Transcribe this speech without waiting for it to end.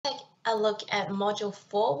a look at Module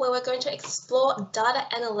 4, where we're going to explore data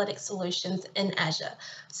analytics solutions in Azure.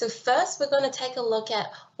 So first, we're going to take a look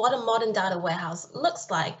at what a modern data warehouse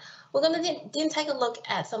looks like. We're going to then take a look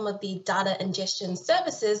at some of the data ingestion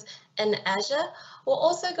services in Azure. We're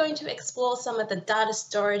also going to explore some of the data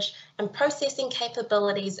storage and processing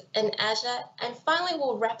capabilities in Azure. And finally,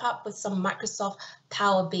 we'll wrap up with some Microsoft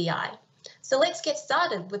Power BI. So let's get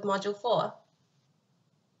started with Module 4.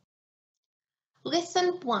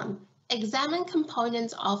 Lesson 1. Examine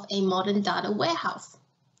components of a modern data warehouse.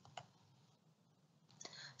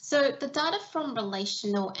 So the data from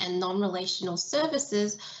relational and non-relational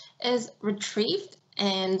services is retrieved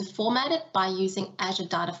and formatted by using Azure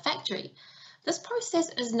Data Factory. This process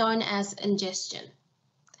is known as ingestion.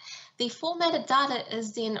 The formatted data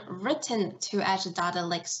is then written to Azure Data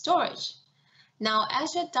Lake Storage. Now,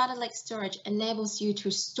 Azure Data Lake Storage enables you to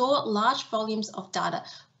store large volumes of data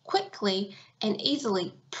quickly and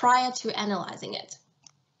easily prior to analyzing it.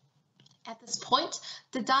 At this point,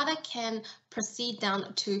 the data can proceed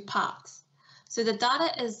down two paths. So the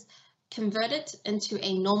data is converted into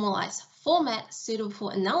a normalized format suitable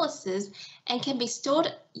for analysis and can be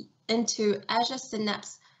stored into Azure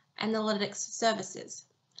Synapse Analytics services.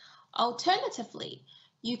 Alternatively,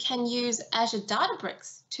 you can use Azure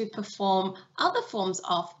Databricks to perform other forms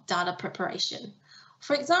of data preparation.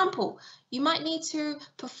 For example, you might need to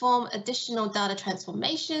perform additional data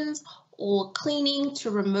transformations or cleaning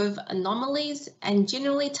to remove anomalies and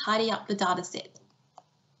generally tidy up the dataset.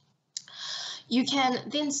 You can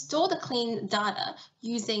then store the clean data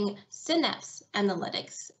using Synapse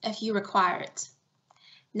Analytics if you require it.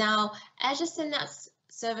 Now, Azure Synapse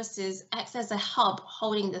Services acts as a hub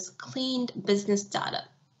holding this cleaned business data.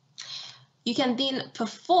 You can then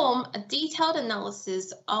perform a detailed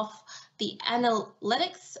analysis of the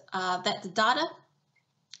analytics that the data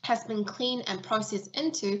has been cleaned and processed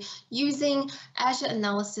into using Azure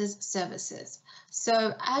Analysis Services.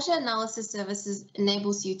 So Azure Analysis Services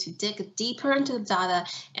enables you to dig deeper into the data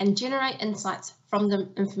and generate insights from the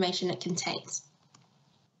information it contains.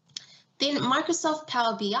 Then Microsoft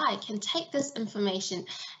Power BI can take this information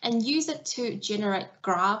and use it to generate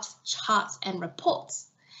graphs, charts, and reports.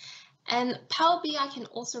 And Power BI can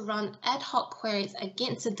also run ad hoc queries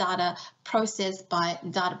against the data processed by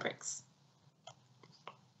Databricks.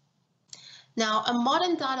 Now, a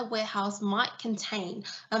modern data warehouse might contain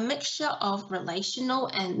a mixture of relational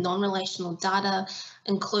and non-relational data,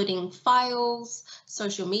 including files,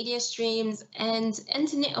 social media streams, and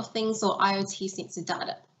Internet of Things or IoT sensor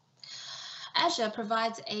data. Azure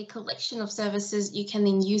provides a collection of services you can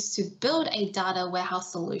then use to build a data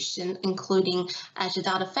warehouse solution, including Azure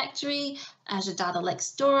Data Factory, Azure Data Lake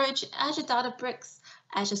Storage, Azure Databricks,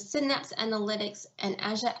 Azure Synapse Analytics, and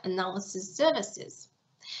Azure Analysis Services.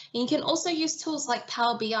 And you can also use tools like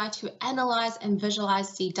Power BI to analyze and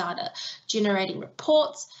visualize the data, generating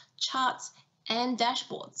reports, charts, and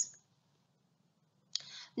dashboards.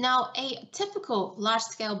 Now, a typical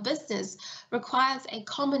large-scale business requires a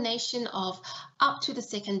combination of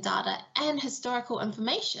up-to-the-second data and historical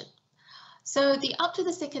information. So the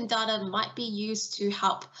up-to-the-second data might be used to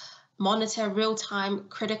help monitor real-time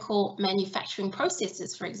critical manufacturing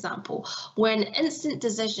processes, for example, where an instant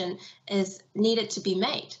decision is needed to be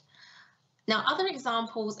made. Now, other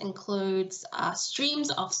examples include streams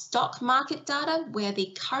of stock market data where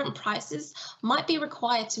the current prices might be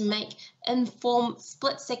required to make informed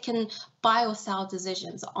split-second buy or sell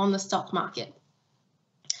decisions on the stock market.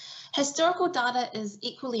 Historical data is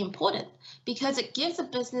equally important because it gives a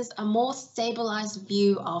business a more stabilized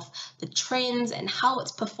view of the trends and how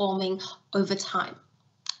it's performing over time.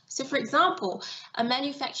 So, for example, a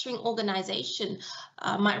manufacturing organization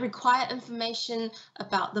might require information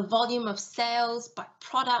about the volume of sales by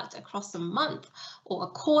product across a month or a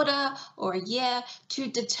quarter or a year to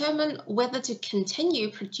determine whether to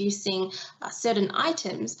continue producing certain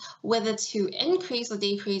items, whether to increase or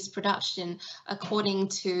decrease production according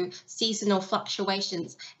to seasonal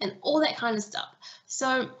fluctuations and all that kind of stuff.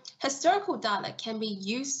 So historical data can be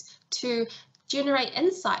used to generate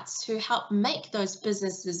insights to help make those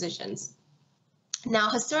business decisions. Now,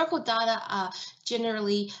 historical data are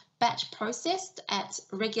generally batch processed at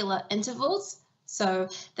regular intervals. So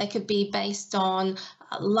they could be based on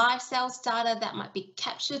live sales data that might be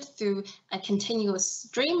captured through a continuous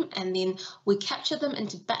stream, and then we capture them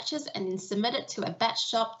into batches and then submit it to a batch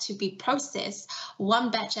shop to be processed one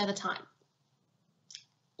batch at a time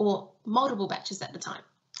or multiple batches at a time.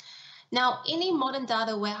 Now, any modern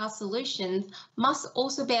data warehouse solutions must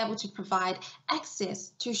also be able to provide access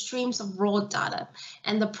to streams of raw data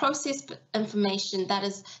and the processed information that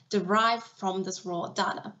is derived from this raw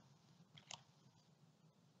data.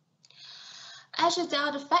 Azure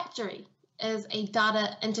Data Factory is a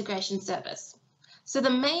data integration service. So the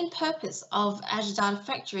main purpose of Azure Data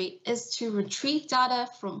Factory is to retrieve data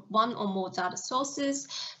from one or more data sources,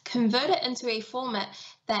 convert it into a format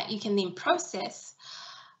that you can then process.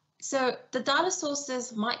 So the data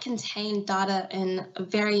sources might contain data in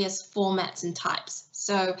various formats and types.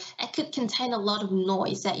 So it could contain a lot of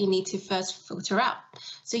noise that you need to first filter out.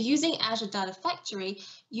 So using Azure Data Factory,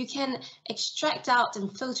 you can extract out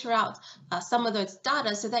and filter out some of those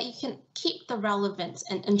data so that you can keep the relevant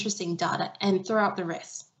and interesting data and throw out the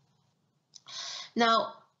rest.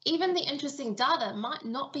 Now, even the interesting data might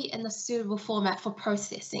not be in a suitable format for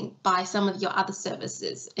processing by some of your other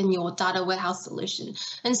services in your data warehouse solution.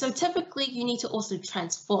 And so typically you need to also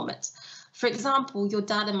transform it. For example, your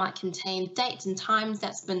data might contain dates and times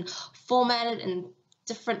that's been formatted in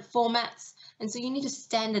different formats. And so you need to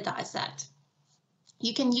standardize that.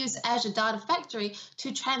 You can use Azure Data Factory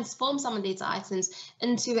to transform some of these items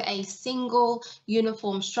into a single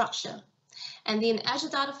uniform structure. And then Azure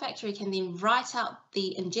Data Factory can then write out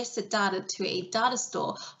the ingested data to a data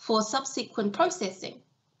store for subsequent processing.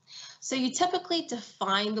 So you typically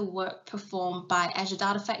define the work performed by Azure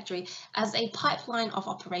Data Factory as a pipeline of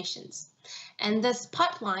operations. And this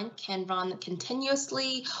pipeline can run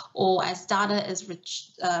continuously or as data is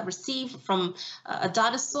received from a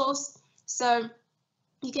data source. So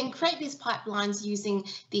you can create these pipelines using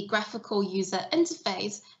the graphical user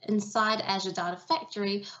interface inside Azure Data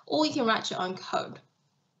Factory, or you can write your own code.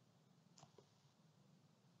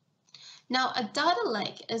 Now, a data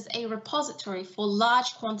lake is a repository for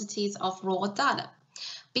large quantities of raw data.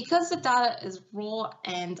 Because the data is raw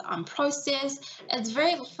and unprocessed, it's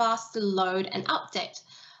very fast to load and update,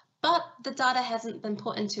 but the data hasn't been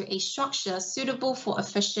put into a structure suitable for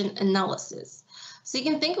efficient analysis. So you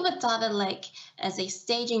can think of a data lake as a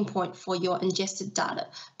staging point for your ingested data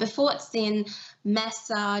before it's then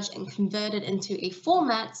massaged and converted into a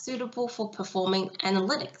format suitable for performing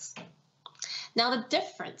analytics. Now, the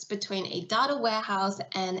difference between a data warehouse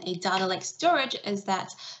and a data lake storage is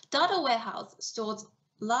that data warehouse stores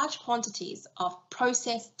large quantities of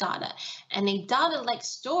processed data, and a data lake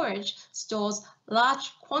storage stores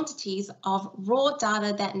large quantities of raw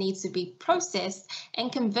data that needs to be processed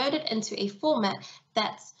and converted into a format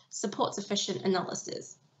that supports efficient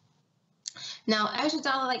analysis. Now, Azure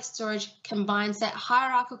Data Lake Storage combines that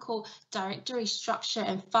hierarchical directory structure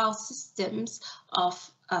and file systems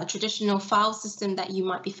of a traditional file system that you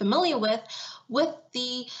might be familiar with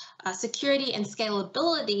the security and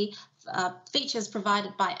scalability features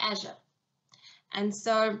provided by Azure. And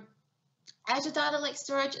so Azure Data Lake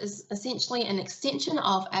Storage is essentially an extension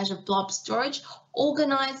of Azure Blob Storage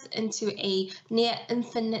organized into a near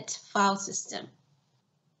infinite file system.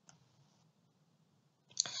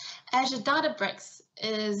 Azure Databricks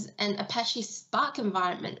is an Apache Spark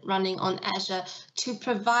environment running on Azure to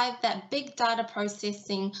provide that big data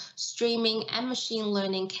processing, streaming, and machine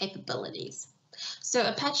learning capabilities. So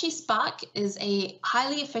Apache Spark is a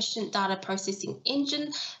highly efficient data processing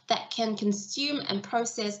engine that can consume and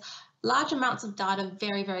process large amounts of data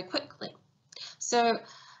very, very quickly. So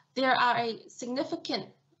there are a significant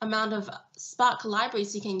amount of Spark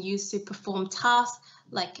libraries you can use to perform tasks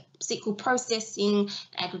like SQL processing,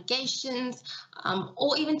 aggregations,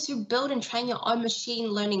 or even to build and train your own machine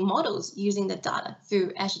learning models using the data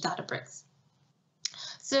through Azure Databricks.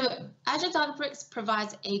 So Azure Databricks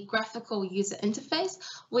provides a graphical user interface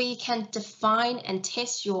where you can define and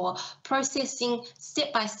test your processing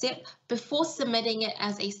step by step before submitting it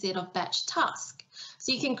as a set of batch tasks.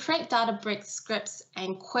 So you can create Databricks scripts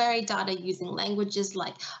and query data using languages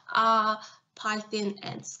like R, Python,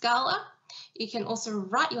 and Scala. You can also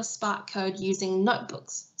write your Spark code using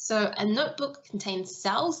notebooks. So a notebook contains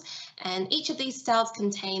cells, and each of these cells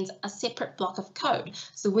contains a separate block of code.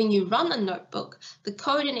 So when you run a notebook, the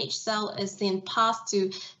code in each cell is then passed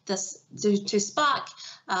to Spark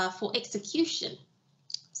for execution,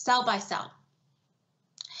 cell by cell.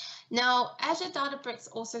 Now, Azure Databricks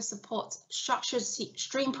also supports structured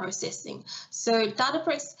stream processing. So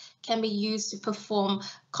Databricks can be used to perform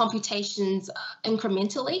computations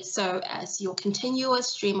incrementally. So as your continuous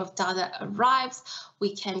stream of data arrives,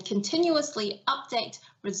 we can continuously update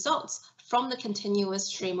results from the continuous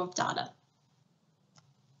stream of data.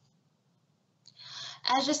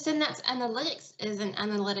 Azure Synapse Analytics is an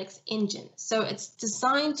analytics engine. So it's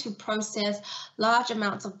designed to process large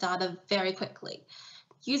amounts of data very quickly.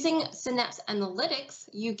 Using Synapse Analytics,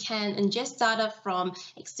 you can ingest data from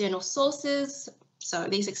external sources. So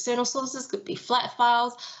these external sources could be flat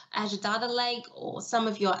files, Azure Data Lake, or some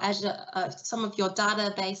of your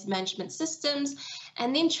database management systems.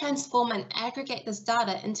 and then transform and aggregate this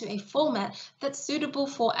data into a format that's suitable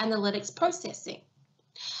for analytics processing.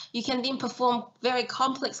 You can then perform very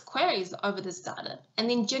complex queries over this data and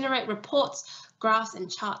then generate reports, graphs,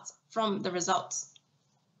 and charts from the results.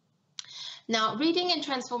 Now, reading and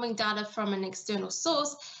transforming data from an external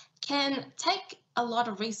source can take a lot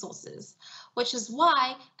of resources, which is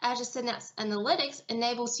why Azure Synapse Analytics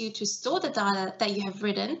enables you to store the data that you have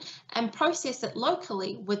written and process it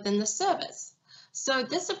locally within the service. So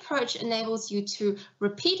this approach enables you to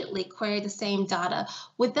repeatedly query the same data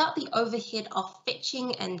without the overhead of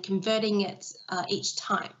fetching and converting it each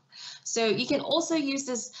time. So you can also use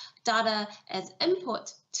this data as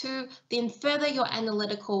input to then further your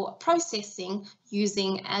analytical processing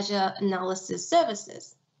using Azure Analysis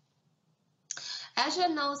Services. Azure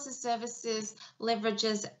Analysis Services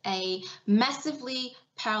leverages a massively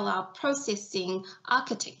parallel processing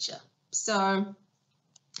architecture. So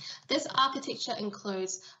this architecture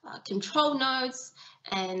includes control nodes,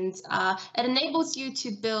 and it enables you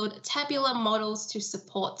to build tabular models to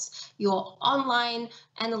support your online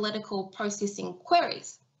analytical processing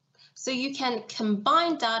queries. So you can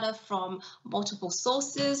combine data from multiple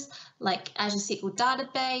sources like Azure SQL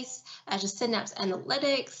Database, Azure Synapse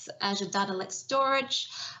Analytics, Azure Data Lake Storage,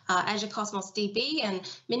 Azure Cosmos DB, and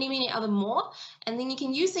many other more. And then you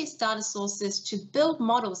can use these data sources to build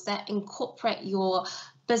models that incorporate your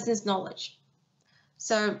business knowledge.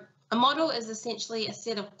 So a model is essentially a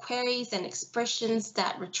set of queries and expressions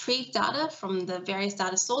that retrieve data from the various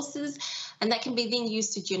data sources, and that can be then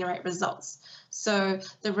used to generate results. So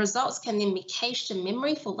the results can then be cached in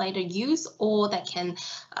memory for later use, or they can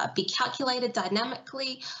be calculated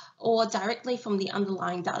dynamically or directly from the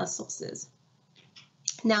underlying data sources.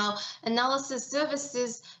 Now, Analysis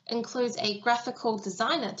Services includes a graphical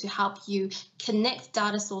designer to help you connect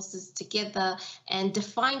data sources together and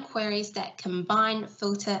define queries that combine,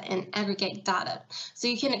 filter, and aggregate data. So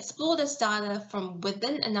you can explore this data from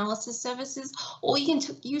within Analysis Services, or you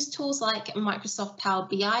can use tools like Microsoft Power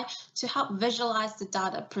BI to help visualize the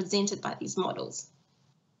data presented by these models.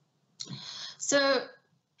 So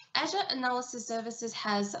Azure Analysis Services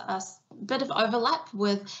has a bit of overlap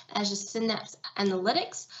with Azure Synapse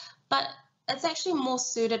Analytics, but it's actually more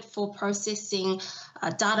suited for processing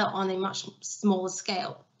data on a much smaller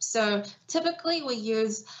scale. So typically we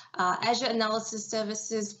use Azure Analysis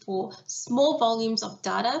Services for small volumes of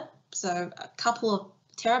data, so a couple of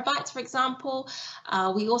terabytes, for example.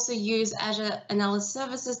 We also use Azure Analysis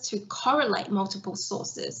Services to correlate multiple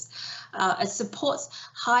sources. It supports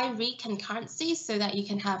high concurrency so that you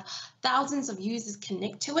can have thousands of users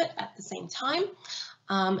connect to it at the same time.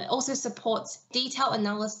 It also supports detailed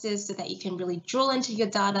analysis so that you can really drill into your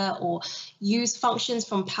data or use functions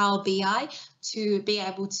from Power BI to be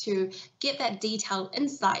able to get that detailed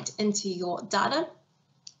insight into your data.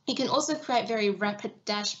 You can also create very rapid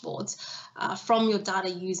dashboards from your data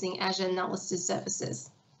using Azure Analysis Services.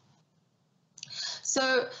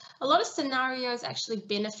 So a lot of scenarios actually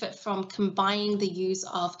benefit from combining the use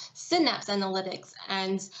of Synapse Analytics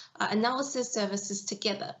and Analysis Services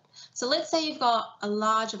together. So let's say you've got a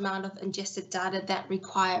large amount of ingested data that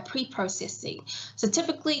require pre-processing. So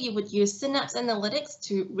typically you would use Synapse Analytics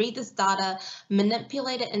to read this data,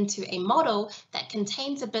 manipulate it into a model that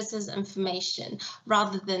contains the business information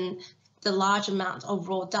rather than the large amount of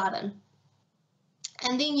raw data.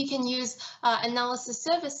 And then you can use Analysis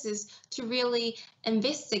Services to really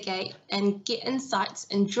investigate and get insights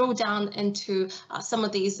and drill down into some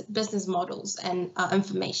of these business models and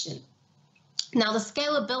information. Now, the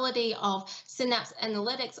scalability of Synapse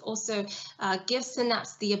Analytics also gives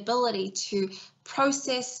Synapse the ability to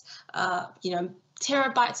process,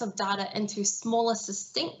 terabytes of data into smaller,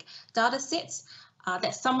 succinct data sets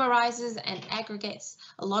that summarizes and aggregates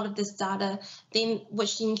a lot of this data, then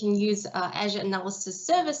which you can use Azure Analysis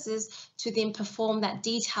Services to then perform that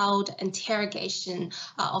detailed interrogation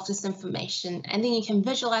of this information, and then you can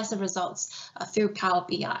visualize the results through Power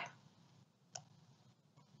BI.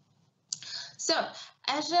 So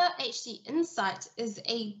Azure HD Insight is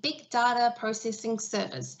a big data processing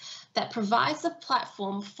service that provides a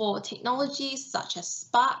platform for technologies such as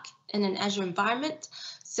Spark in an Azure environment.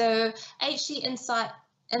 So HD Insight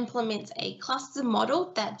implements a cluster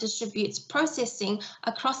model that distributes processing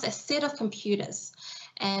across a set of computers.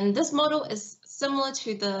 And this model is similar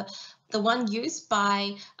to the one used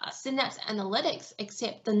by Synapse Analytics,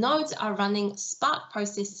 except the nodes are running Spark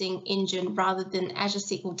processing engine rather than Azure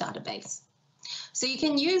SQL Database. So you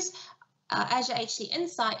can use Azure HD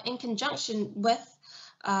Insight in conjunction with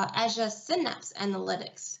Azure Synapse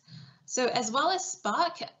Analytics. So as well as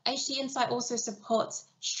Spark, HD Insight also supports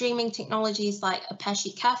streaming technologies like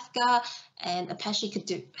Apache Kafka and Apache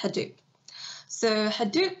Hadoop. So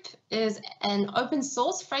Hadoop is an open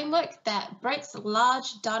source framework that breaks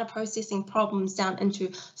large data processing problems down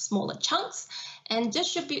into smaller chunks and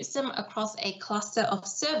distributes them across a cluster of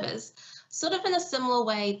servers, sort of in a similar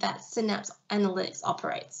way that Synapse Analytics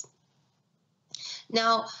operates.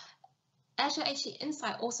 Now, Azure HD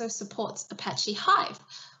Insight also supports Apache Hive,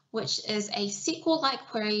 which is a SQL-like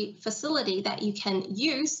query facility that you can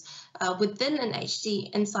use within an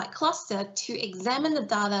HD Insight cluster to examine the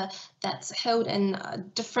data that's held in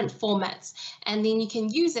different formats. And then you can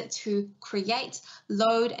use it to create,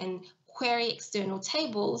 load, and query external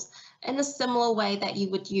tables in a similar way that you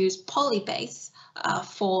would use Polybase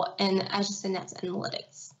for in Azure Synapse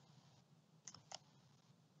Analytics.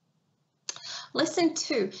 Lesson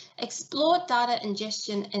 2, explore data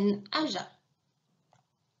ingestion in Azure.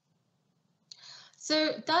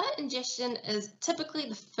 So data ingestion is typically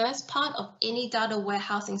the first part of any data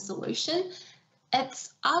warehousing solution.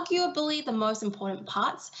 It's arguably the most important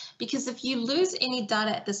part because if you lose any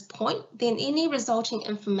data at this point, then any resulting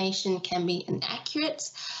information can be inaccurate,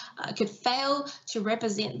 could fail to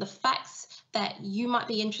represent the facts that you might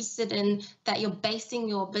be interested in, that you're basing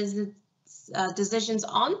your business decisions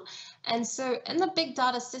on. And so in the big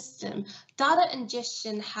data system, data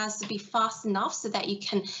ingestion has to be fast enough so that you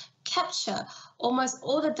can capture almost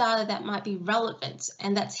all the data that might be relevant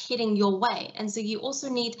and that's heading your way. And so you also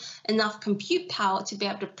need enough compute power to be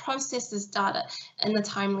able to process this data in a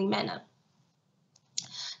timely manner.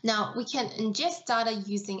 Now, we can ingest data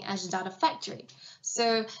using Azure Data Factory.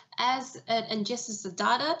 So as it ingests the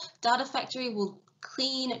data, Data Factory will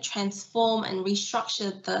clean, transform, and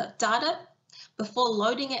restructure the data before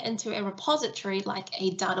loading it into a repository like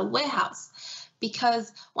a data warehouse.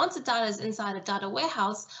 Because once the data is inside a data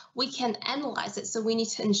warehouse, we can analyze it. So we need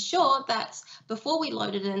to ensure that before we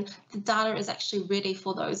load it in, the data is actually ready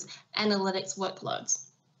for those analytics workloads.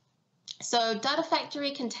 So Data Factory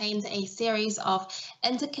contains a series of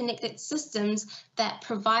interconnected systems that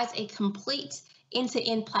provides a complete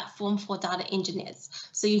end-to-end platform for data engineers.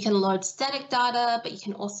 So you can load static data, but you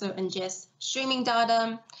can also ingest streaming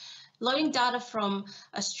data. Loading data from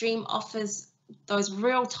a stream offers those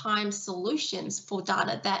real-time solutions for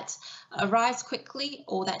data that arrives quickly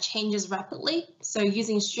or that changes rapidly. So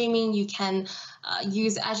using streaming, you can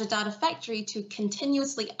use Azure Data Factory to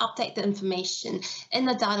continuously update the information in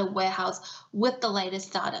the data warehouse with the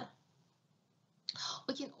latest data.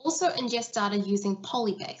 We can also ingest data using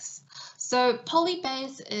Polybase. So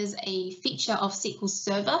Polybase is a feature of SQL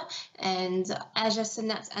Server and Azure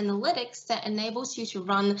Synapse Analytics that enables you to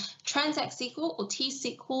run Transact SQL or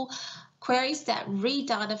T-SQL queries that read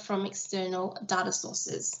data from external data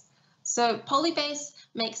sources. So Polybase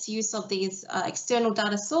makes use of these external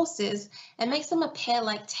data sources and makes them appear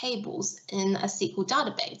like tables in a SQL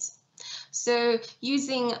database. So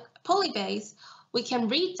using Polybase, we can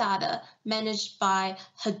read data managed by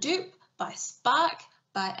Hadoop, by Spark,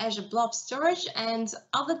 by Azure Blob Storage, and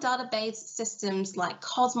other database systems like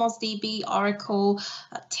Cosmos DB, Oracle,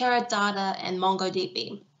 Teradata, and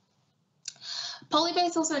MongoDB.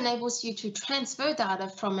 Polybase also enables you to transfer data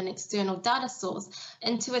from an external data source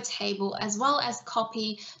into a table, as well as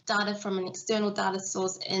copy data from an external data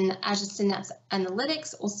source in Azure Synapse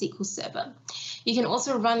Analytics or SQL Server. You can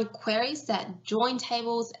also run queries that join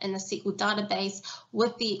tables in a SQL database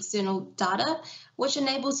with the external data, which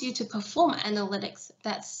enables you to perform analytics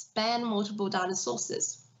that span multiple data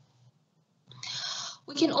sources.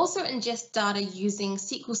 We can also ingest data using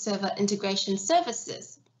SQL Server Integration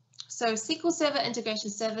Services. So SQL Server Integration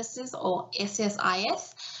Services, or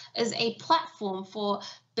SSIS, is a platform for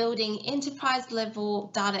building enterprise-level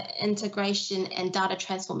data integration and data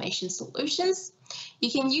transformation solutions. You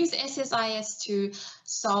can use SSIS to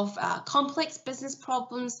solve complex business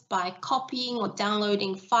problems by copying or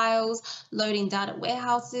downloading files, loading data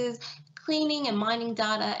warehouses, cleaning and mining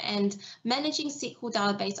data, and managing SQL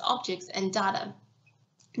database objects and data.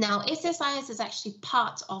 Now, SSIS is actually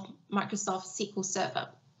part of Microsoft SQL Server.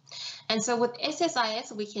 And so with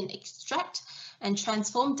SSIS, we can extract and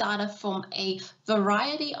transform data from a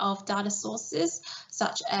variety of data sources,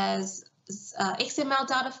 such as XML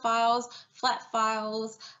data files, flat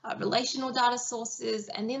files, relational data sources,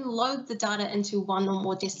 and then load the data into one or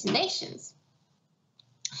more destinations.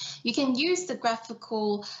 You can use the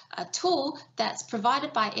graphical tool that's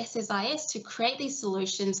provided by SSIS to create these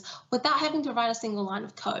solutions without having to write a single line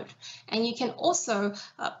of code. And you can also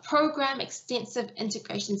program extensive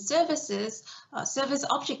integration services, service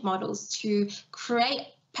object models to create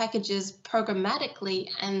packages programmatically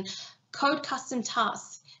and code custom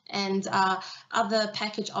tasks and other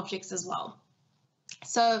package objects as well.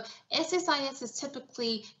 So SSIS is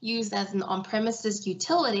typically used as an on-premises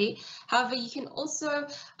utility. However, you can also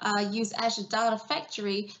use Azure Data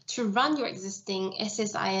Factory to run your existing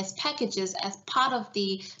SSIS packages as part of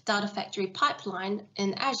the Data Factory pipeline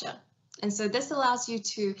in Azure. And so this allows you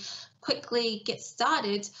to quickly get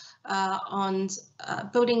started on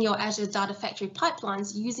building your Azure Data Factory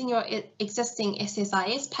pipelines using your existing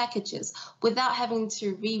SSIS packages without having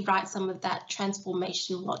to rewrite some of that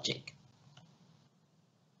transformation logic.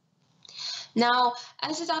 Now,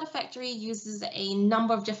 Azure Data Factory uses a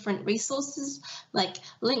number of different resources like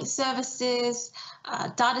link services,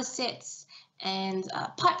 data sets, and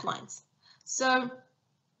pipelines. So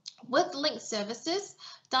with link services,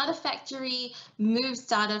 Data Factory moves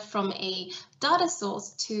data from a data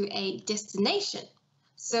source to a destination.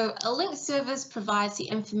 So a link service provides the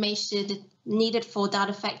information needed for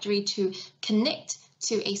Data Factory to connect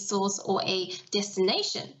to a source or a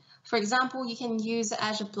destination. For example, you can use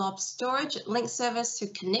Azure Blob Storage link service to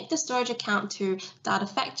connect the storage account to Data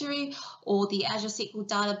Factory, or the Azure SQL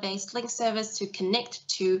Database link service to connect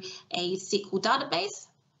to a SQL database.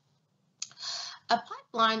 A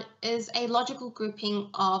pipeline is a logical grouping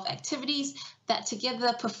of activities that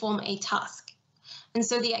together perform a task. And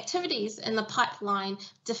so the activities in the pipeline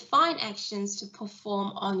define actions to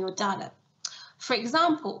perform on your data. For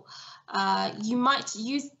example, you might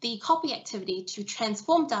use the copy activity to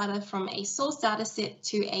transform data from a source dataset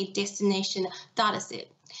to a destination dataset.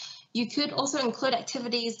 You could also include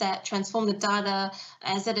activities that transform the data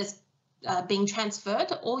as it is being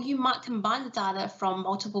transferred, or you might combine the data from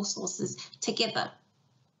multiple sources together.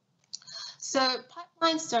 So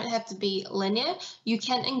pipelines don't have to be linear. You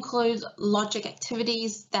can include logic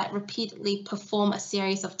activities that repeatedly perform a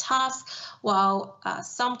series of tasks while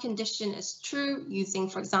some condition is true, using,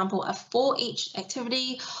 for example, a for each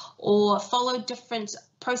activity, or follow different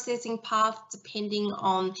processing paths depending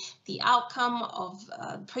on the outcome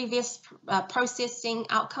of previous processing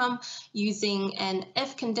outcome, using an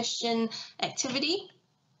if condition activity.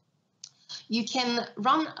 You can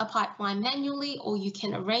run a pipeline manually, or you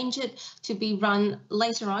can arrange it to be run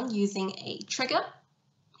later on using a trigger.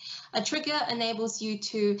 A trigger enables you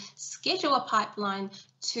to schedule a pipeline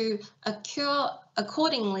to occur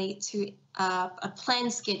accordingly to a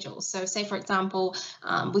planned schedule. So say, for example,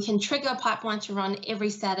 we can trigger a pipeline to run every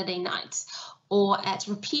Saturday night or at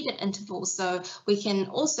repeated intervals. So we can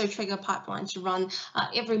also trigger a pipeline to run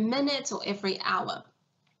every minute or every hour,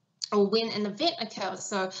 or when an event occurs.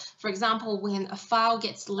 So for example, when a file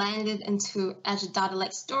gets landed into Azure Data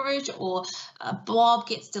Lake Storage, or a blob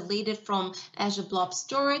gets deleted from Azure Blob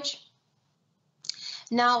Storage.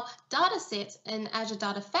 Now, data sets in Azure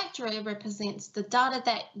Data Factory represents the data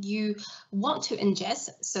that you want to ingest,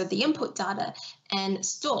 so the input data, and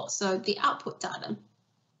store, so the output data.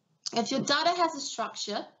 If your data has a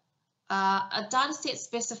structure, a data set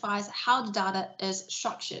specifies how the data is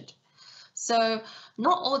structured. So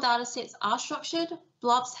not all data sets are structured.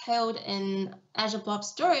 Blobs held in Azure Blob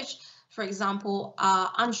Storage, for example,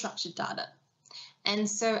 are unstructured data. And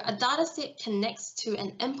so a data set connects to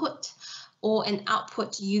an input or an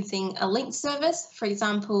output using a link service. For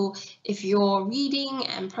example, if you're reading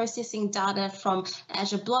and processing data from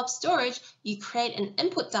Azure Blob Storage, you create an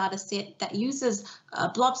input data set that uses a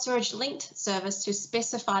Blob Storage linked service to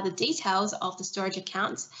specify the details of the storage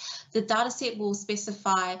account. The data set will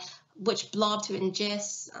specify which blob to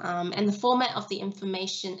ingest and the format of the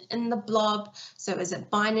information in the blob. So is it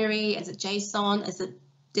binary, is it JSON, is it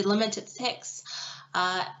delimited text?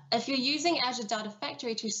 If you're using Azure Data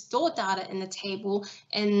Factory to store data in the table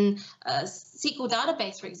in a SQL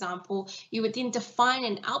database, for example, you would then define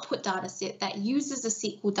an output data set that uses the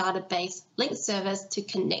SQL database link service to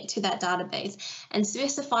connect to that database and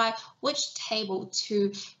specify which table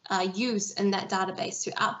to use in that database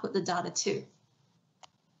to output the data to.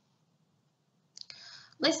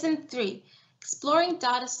 Lesson 3, exploring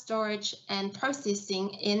data storage and processing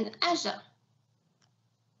in Azure.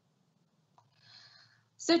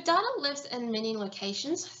 So data lives in many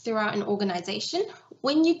locations throughout an organization.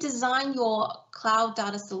 When you design your cloud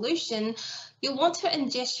data solution, you'll want to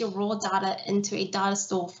ingest your raw data into a data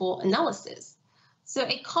store for analysis. So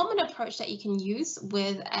a common approach that you can use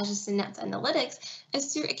with Azure Synapse Analytics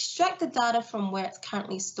is to extract the data from where it's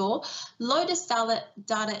currently stored, load this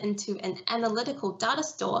data into an analytical data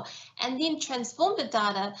store, and then transform the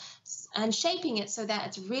data and shaping it so that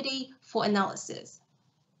it's ready for analysis.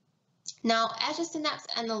 Now, Azure Synapse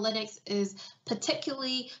Analytics is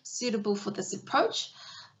particularly suitable for this approach.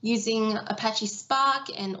 Using Apache Spark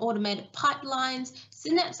and automated pipelines,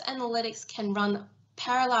 Synapse Analytics can run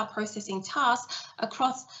parallel processing tasks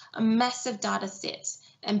across a massive data set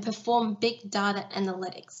and perform big data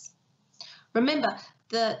analytics. Remember,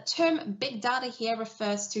 the term big data here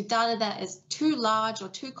refers to data that is too large or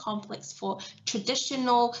too complex for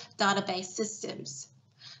traditional database systems.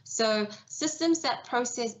 So systems that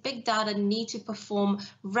process big data need to perform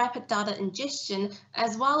rapid data ingestion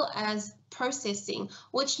as well as processing,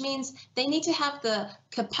 which means they need to have the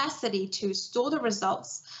capacity to store the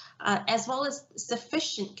results as well as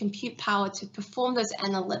sufficient compute power to perform those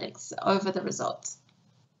analytics over the results.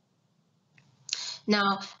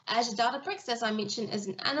 Now, Azure Databricks, as I mentioned, is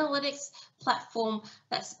an analytics platform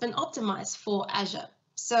that's been optimized for Azure.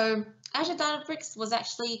 So Azure Databricks was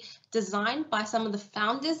actually designed by some of the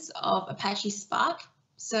founders of Apache Spark.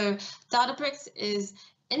 So Databricks is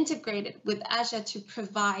integrated with Azure to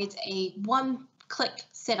provide a one-click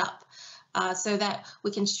setup so that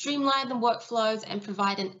we can streamline the workflows and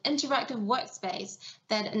provide an interactive workspace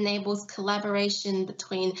that enables collaboration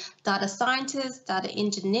between data scientists, data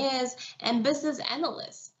engineers, and business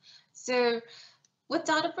analysts. So with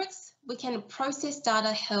Databricks, we can process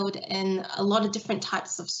data held in a lot of different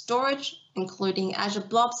types of storage, including Azure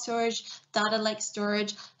Blob Storage, Data Lake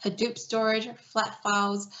Storage, Hadoop Storage, flat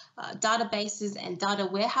files, databases, and data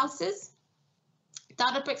warehouses.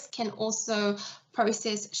 Databricks can also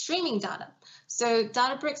process streaming data. So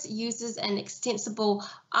Databricks uses an extensible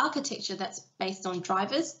architecture that's based on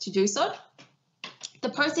drivers to do so. The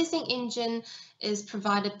processing engine is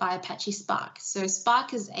provided by Apache Spark. So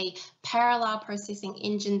Spark is a parallel processing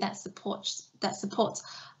engine that supports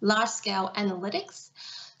large-scale analytics.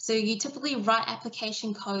 So you typically write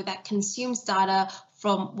application code that consumes data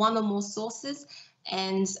from one or more sources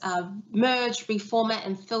and merge, reformat,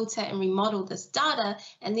 and filter and remodel this data,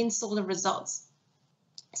 and then store the results.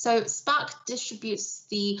 So Spark distributes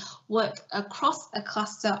the work across a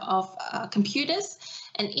cluster of computers,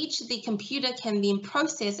 and each of the computer can then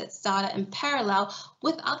process its data in parallel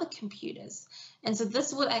with other computers. And so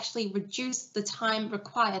this would actually reduce the time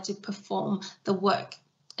required to perform the work.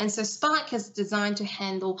 And so Spark is designed to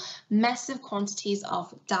handle massive quantities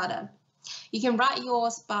of data. You can write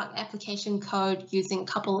your Spark application code using a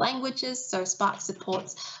couple languages. So Spark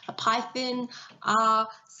supports Python, R,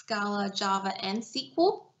 Scala, Java, and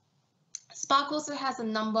SQL. Spark also has a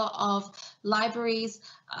number of libraries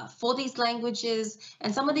for these languages,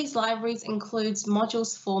 and some of these libraries includes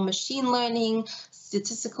modules for machine learning,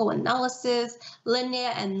 statistical analysis,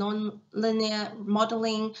 linear and non-linear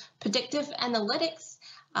modeling, predictive analytics,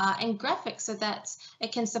 and graphics, so that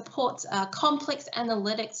it can support complex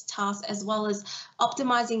analytics tasks as well as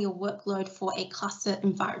optimizing your workload for a cluster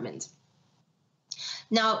environment.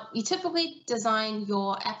 Now, you typically design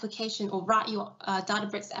your application or write your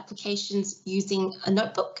Databricks applications using a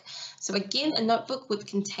notebook. So again, a notebook would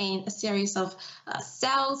contain a series of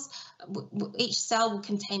cells. Each cell will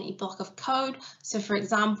contain a block of code. So for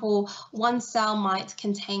example, one cell might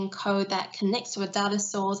contain code that connects to a data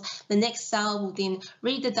source. The next cell will then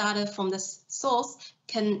read the data from this source,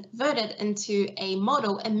 convert it into a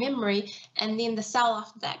model in memory, and then the cell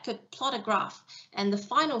after that could plot a graph. And the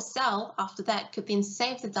final cell after that could then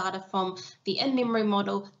save the data from the in-memory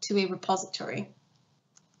model to a repository.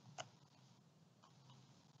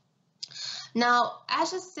 Now,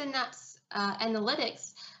 Azure Synapse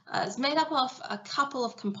Analytics is made up of a couple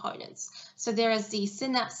of components. So there is the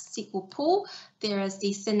Synapse SQL pool, there is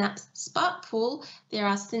the Synapse Spark pool, there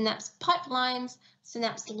are Synapse pipelines,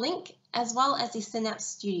 Synapse Link, as well as the Synapse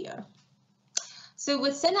Studio. So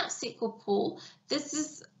with Synapse SQL pool, this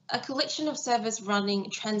is a collection of servers running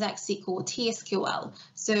Transact SQL or TSQL.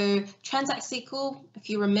 So Transact SQL, if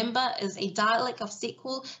you remember, is a dialect of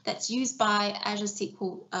SQL that's used by Azure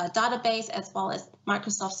SQL database as well as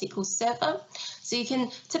Microsoft SQL Server. So you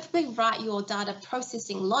can typically write your data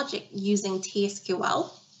processing logic using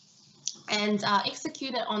TSQL and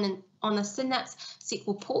execute it on a Synapse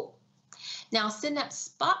SQL pool. Now, Synapse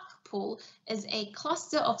Spark pool is a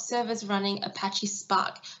cluster of servers running Apache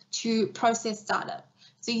Spark to process data.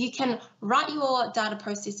 So you can write your data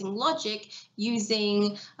processing logic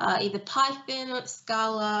using either Python,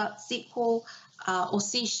 Scala, SQL, or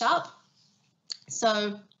C#.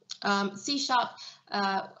 So C#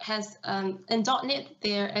 has in .NET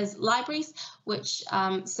there is libraries which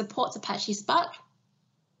supports Apache Spark.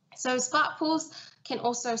 So Spark pools can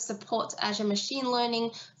also support Azure Machine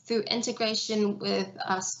Learning through integration with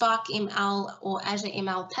Spark ML or Azure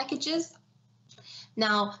ML packages.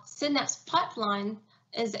 Now, Synapse Pipeline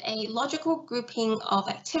is a logical grouping of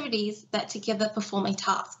activities that together perform a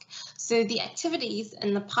task. So the activities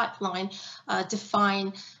in the pipeline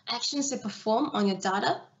define actions to perform on your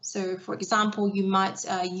data. So for example, you might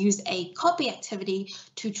use a copy activity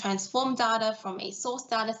to transform data from a source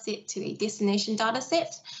data set to a destination data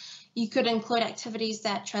set. You could include activities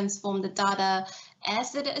that transform the data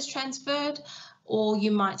as it is transferred, or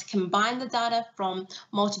you might combine the data from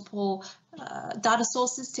multiple data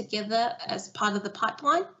sources together as part of the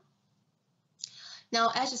pipeline. Now,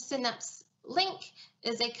 Azure Synapse Link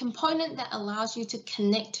is a component that allows you to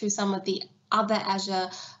connect to some of the other Azure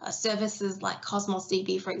services like Cosmos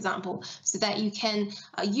DB, for example, so that you can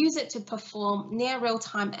use it to perform near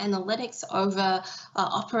real-time analytics over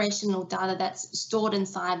operational data that's stored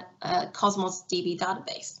inside a Cosmos DB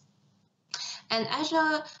database. And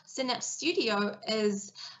Azure Synapse Studio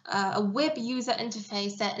is a web user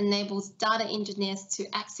interface that enables data engineers to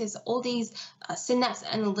access all these Synapse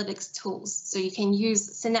analytics tools. So you can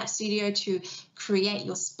use Synapse Studio to create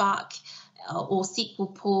your Spark or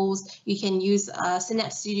SQL pools. You can use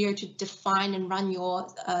Synapse Studio to define and run your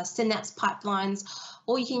Synapse pipelines,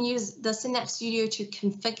 or you can use the Synapse Studio to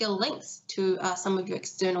configure links to some of your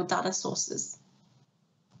external data sources.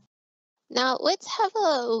 Now let's have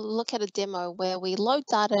a look at a demo where we load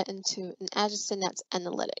data into an Azure Synapse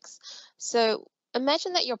Analytics. So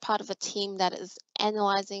imagine that you're part of a team that is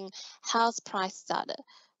analyzing house price data.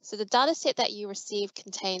 So the data set that you receive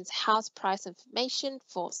contains house price information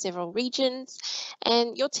for several regions,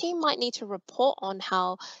 and your team might need to report on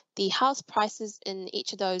how the house prices in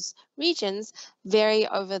each of those regions vary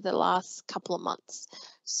over the last couple of months.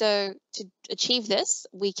 So to achieve this,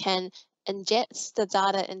 we can ingest the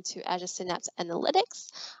data into Azure Synapse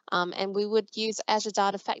Analytics, and we would use Azure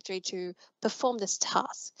Data Factory to perform this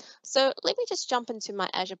task. So let me just jump into my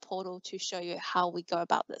Azure portal to show you how we go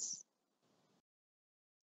about this.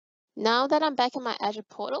 Now that I'm back in my Azure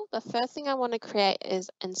portal, the first thing I want to create is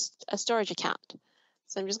a storage account.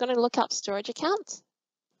 So I'm just going to look up storage account,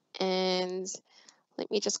 and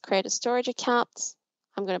let me just create a storage account.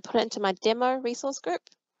 I'm going to put it into my demo resource group.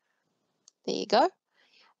 There you go.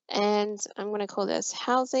 And I'm going to call this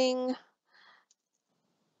housing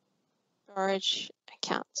storage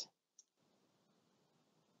account.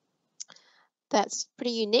 That's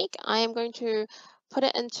pretty unique. I am going to put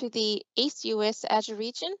it into the East US Azure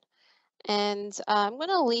region, and I'm going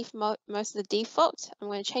to leave most of the default. I'm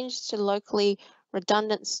going to change it to locally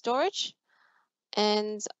redundant storage,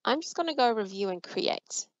 and I'm just going to go review and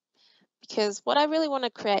create, because what I really want to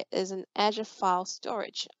create is an Azure file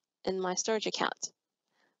storage in my storage account.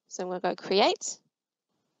 So I'm going to go create.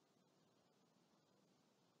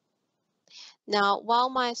 Now, while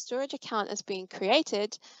my storage account is being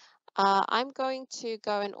created, I'm going to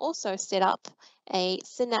go and also set up a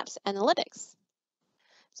Synapse Analytics.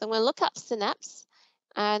 So I'm going to look up Synapse,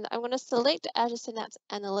 and I'm going to select Azure Synapse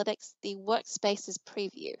Analytics, the Workspaces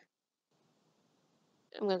preview.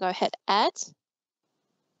 I'm going to go hit Add.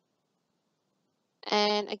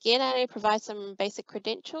 And again, I need to provide some basic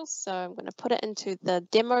credentials, so I'm going to put it into the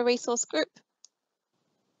demo resource group.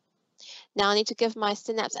 Now I need to give my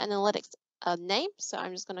Synapse Analytics a name, so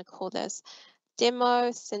I'm just going to call this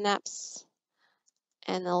Demo Synapse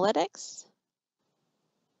Analytics.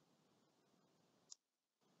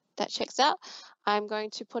 That checks out. I'm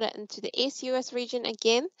going to put it into the East US region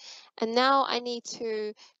again, and now I need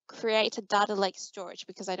to create a data lake storage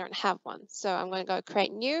because I don't have one. So I'm going to go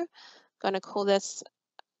create new. I'm going to call this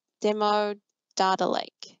Demo Data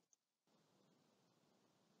Lake.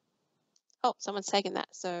 Oh, someone's taken that.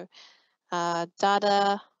 So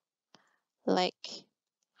Data Lake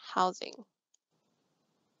Housing.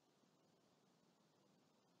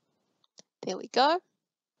 There we go.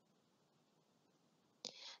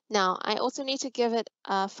 Now, I also need to give it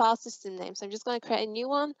a file system name. So I'm just going to create a new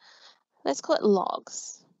one. Let's call it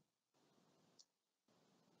logs.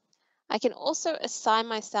 I can also assign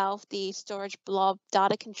myself the storage blob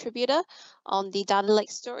data contributor on the Data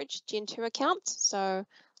Lake Storage Gen 2 account. So I'm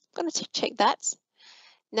going to check that.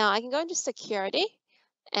 Now I can go into security,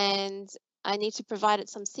 and I need to provide it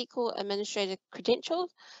some SQL administrator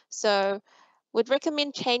credentials. So would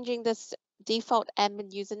recommend changing this default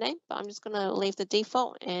admin username, but I'm just going to leave the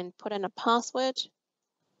default and put in a password.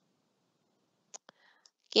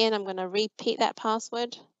 Again, I'm going to repeat that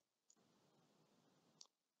password.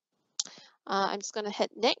 I'm just going to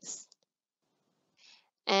hit next.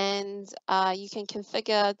 And you can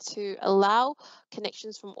configure to allow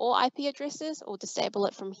connections from all IP addresses or disable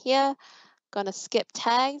it from here. I'm going to skip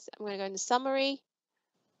tags. I'm going to go into summary.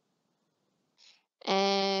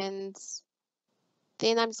 And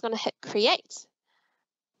then I'm just going to hit create.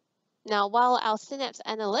 Now, while our Synapse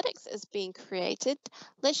Analytics is being created,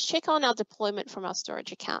 let's check on our deployment from our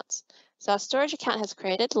storage account. So our storage account has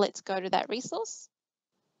created. Let's go to that resource.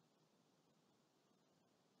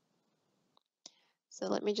 So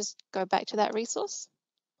let me just go back to that resource.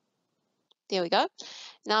 There we go.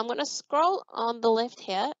 Now I'm going to scroll on the left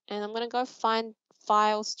here and I'm going to go find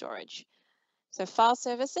file storage. So file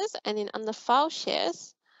services, and then under file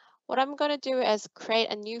shares, what I'm going to do is create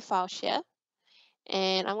a new file share,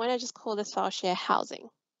 and I'm going to just call this file share housing.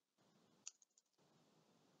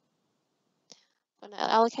 I'm going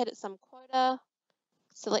to allocate it some quota,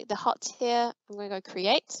 select the hot tier, I'm going to go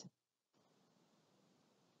create.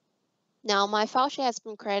 Now my file share has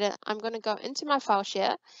been created. I'm going to go into my file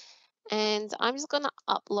share and I'm just going to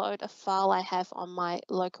upload a file I have on my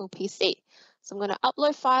local PC. So I'm going to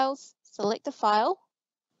upload files, select the file.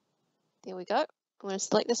 There we go. I'm going to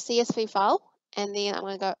select the CSV file and then I'm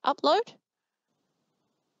going to go upload.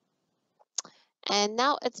 And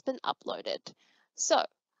now it's been uploaded. So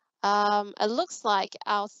it looks like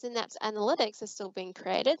our Synapse Analytics is still being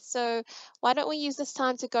created. So why don't we use this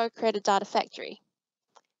time to go create a data factory?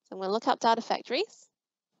 So I'm going to look up data factories.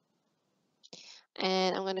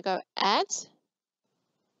 And I'm going to go add.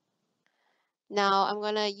 Now I'm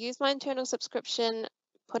going to use my internal subscription,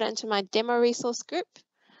 put it into my demo resource group.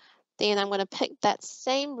 Then I'm going to pick that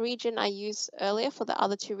same region I used earlier for the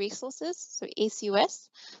other two resources, so SUS.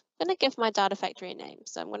 I'm going to give my data factory a name.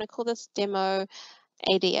 So I'm going to call this demo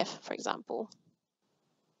ADF, for example.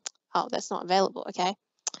 Oh, that's not available. Okay.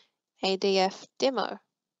 ADF demo.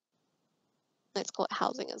 Let's call it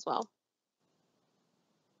housing as well.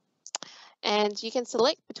 And you can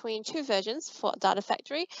select between two versions for Data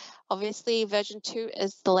Factory. Obviously, version 2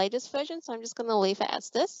 is the latest version, so I'm just going to leave it as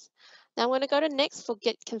this. Now I'm going to go to next for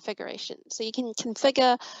Git configuration. So you can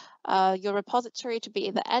configure your repository to be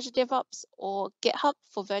either Azure DevOps or GitHub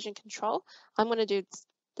for version control. I'm going to do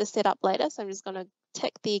the setup later, so I'm just going to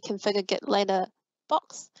tick the configure Git later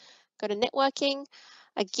box. Go to networking.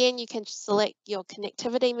 Again, you can select your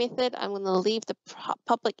connectivity method. I'm going to leave the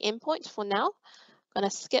public endpoint for now. I'm going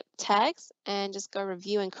to skip tags and just go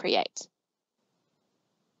review and create.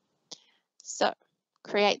 So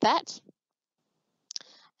create that.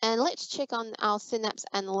 And let's check on our Synapse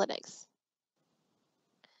Analytics.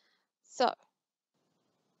 So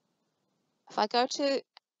if I go to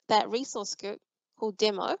that resource group called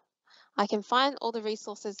demo, I can find all the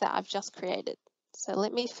resources that I've just created. So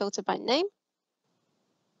let me filter by name.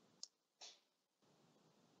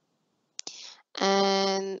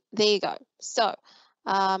 And there you go. So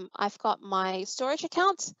I've got my storage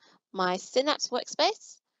account, my Synapse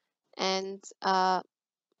workspace, and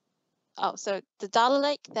so the data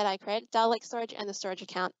lake that I created, data lake storage and the storage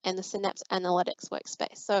account and the Synapse Analytics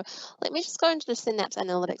workspace. So let me just go into the Synapse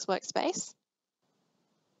Analytics workspace.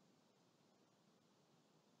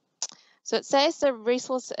 So it says the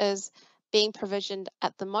resource is being provisioned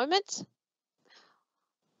at the moment,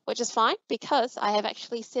 which is fine because I have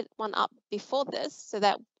actually set one up before this so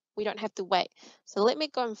that we don't have to wait. So let me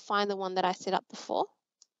go and find the one that I set up before.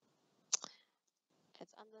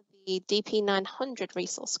 It's under the DP900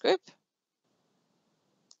 resource group.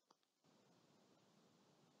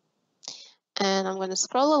 And I'm going to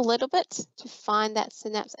scroll a little bit to find that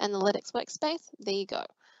Synapse Analytics workspace. There you go.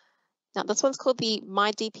 Now this one's called the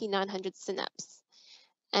My DP900 Synapse.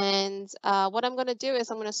 And what I'm going to do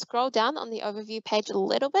is I'm going to scroll down on the overview page a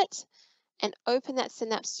little bit and open that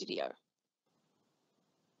Synapse Studio.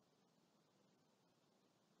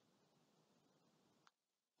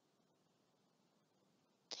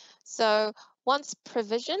 So once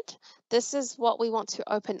provisioned, this is what we want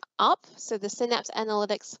to open up. So the Synapse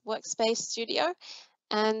Analytics Workspace Studio.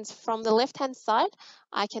 And from the left-hand side,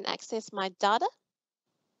 I can access my data.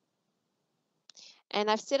 And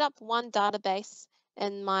I've set up one database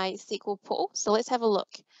in my SQL pool. So let's have a look.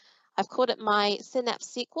 I've called it my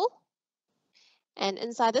Synapse SQL. And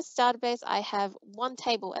inside this database, I have one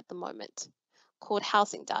table at the moment called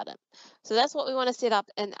housing data. So that's what we want to set up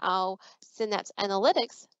in our Synapse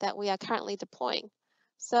Analytics that we are currently deploying.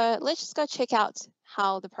 So let's just go check out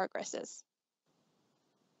how the progress is.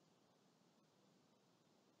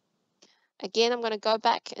 Again, I'm going to go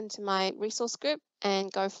back into my resource group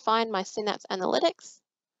and go find my Synapse Analytics.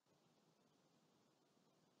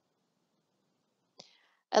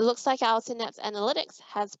 It looks like our Synapse Analytics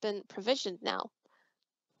has been provisioned now,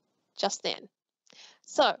 just then.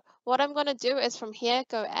 So what I'm going to do is from here,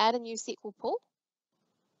 go add a new SQL pool.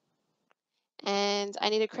 And I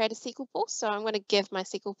need to create a SQL pool. So I'm going to give my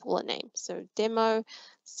SQL pool a name. So demo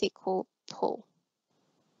SQL pool.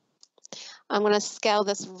 I'm going to scale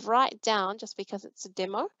this right down just because it's a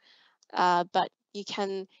demo, but you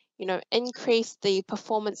can, increase the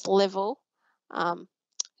performance level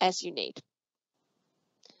as you need.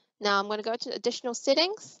 Now I'm going to go to additional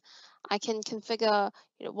settings. I can configure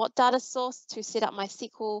what data source to set up my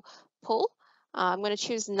SQL pool. I'm going to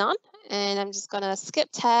choose none, and I'm just going to skip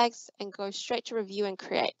tags and go straight to review and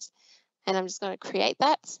create. And I'm just going to create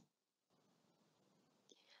that.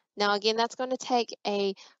 Now again, that's going to take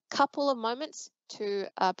a couple of moments to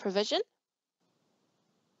provision.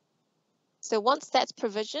 So once that's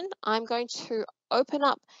provisioned, I'm going to open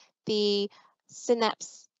up the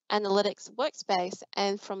Synapse Analytics workspace,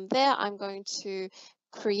 and from there I'm going to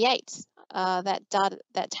create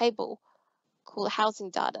that table called housing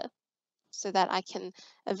data, so that I can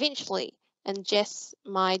eventually ingest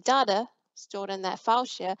my data stored in that file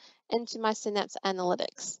share into my Synapse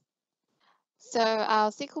Analytics. So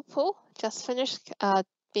our SQL pool just finished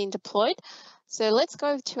being deployed. So let's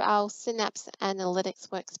go to our Synapse Analytics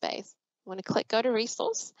workspace. I'm going to click Go to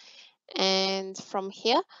Resource, and from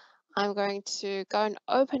here, I'm going to go and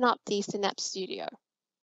open up the Synapse Studio.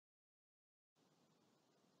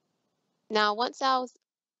 Now, once our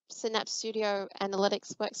Synapse Studio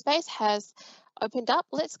Analytics workspace has opened up,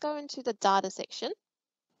 let's go into the Data section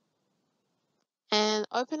and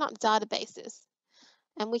open up Databases.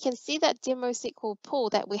 And we can see that demo SQL pool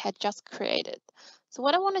that we had just created. So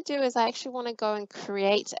what I want to do is I actually want to go and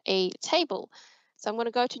create a table. So I'm going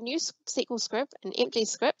to go to New SQL Script, an empty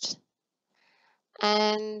script.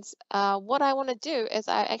 And what I want to do is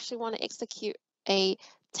I actually want to execute a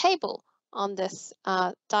table on this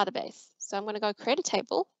database. So I'm going to go create a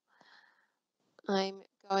table. I'm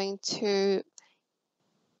going to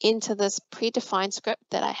enter this predefined script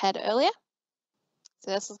that I had earlier.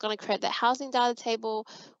 So this is going to create the housing data table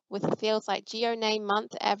with fields like geo name,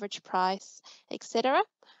 month, average price, etc.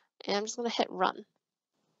 And I'm just going to hit run.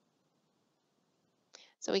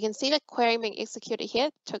 So we can see the query being executed here.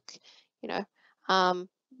 It took,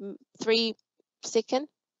 3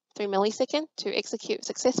 milliseconds to execute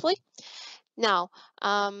successfully. Now,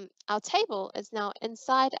 our table is now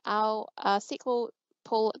inside our SQL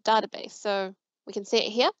pool database. So we can see it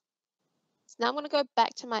here. So now I'm going to go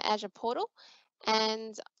back to my Azure portal,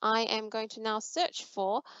 and I am going to now search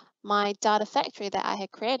for my data factory that I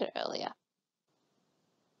had created earlier.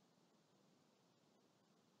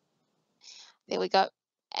 There we go.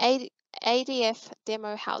 ADF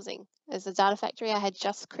demo housing is the data factory I had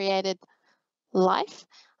just created live.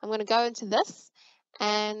 I'm going to go into this,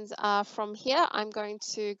 and from here I'm going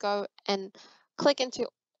to go and click into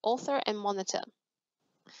author and monitor.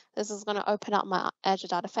 This is going to open up my Azure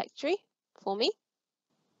Data Factory for me.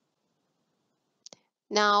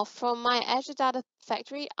 Now from my Azure Data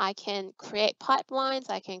Factory, I can create pipelines,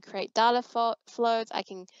 I can create data flows, I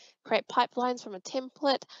can create pipelines from a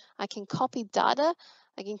template, I can copy data,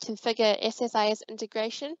 I can configure SSIS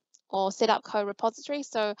integration or set up code repository.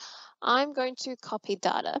 So I'm going to copy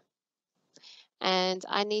data, and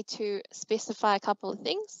I need to specify a couple of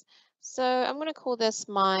things. So I'm going to call this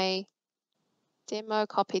my demo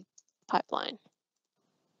copied pipeline.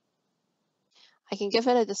 I can give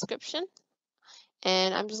it a description,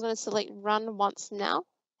 and I'm just going to select run once now,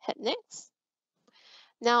 hit next.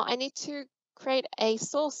 Now I need to create a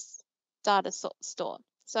source data store.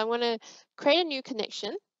 So I'm going to create a new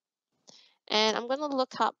connection, and I'm going to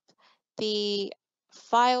look up the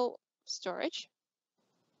file storage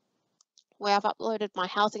where I've uploaded my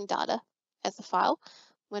housing data as a file.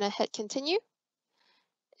 I'm going to hit continue,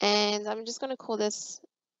 and I'm just going to call this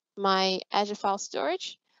my Azure file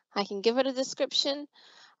storage. I can give it a description.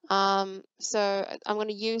 So I'm going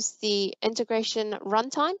to use the integration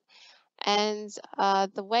runtime, and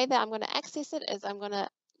the way that I'm going to access it is I'm going to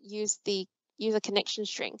use the user connection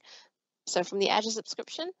string. So from the Azure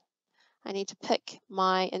subscription, I need to pick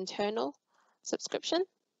my internal subscription.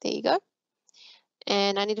 There you go.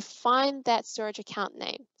 And I need to find that storage account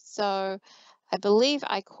name. So I believe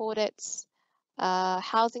I called it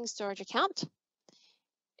housing storage account,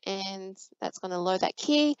 and that's going to load that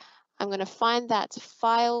key. I'm going to find that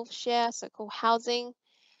file share, so called housing,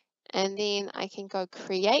 and then I can go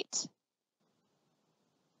create.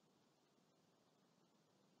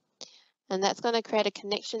 And that's going to create a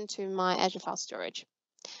connection to my Azure file storage.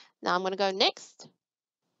 Now I'm going to go next.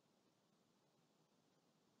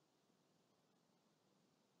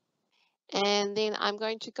 And then I'm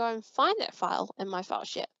going to go and find that file in my file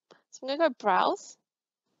share. So I'm going to go browse.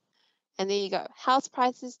 And there you go,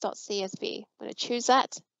 houseprices.csv. I'm going to choose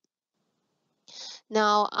that.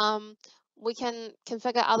 Now we can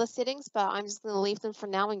configure other settings, but I'm just going to leave them for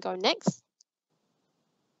now and go next.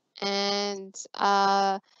 And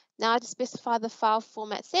now I have to specify the file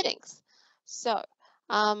format settings. So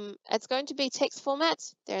It's going to be text format.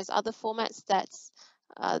 There's other formats that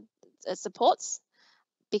it supports.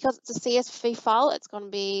 Because it's a CSV file, it's going to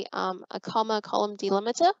be a comma column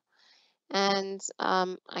delimiter. And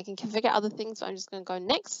I can configure other things, so I'm just going to go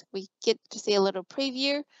next. We get to see a little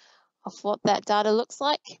preview of what that data looks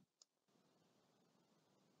like.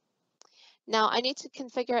 Now I need to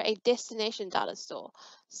configure a destination data store.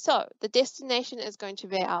 So the destination is going to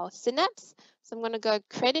be our Synapse. So I'm going to go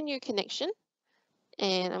create a new connection,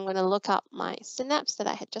 and I'm going to look up my Synapse that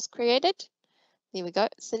I had just created. There we go,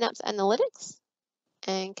 Synapse Analytics,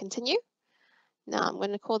 and continue. Now I'm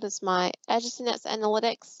going to call this my Azure Synapse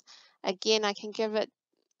Analytics. Again, I can give it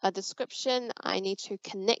a description. I need to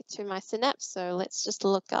connect to my Synapse. So let's just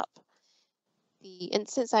look up the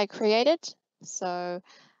instance I created. So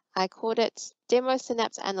I called it Demo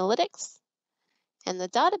Synapse Analytics, and the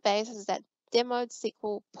database is that demoed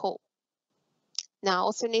SQL pool. Now I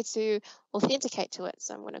also need to authenticate to it.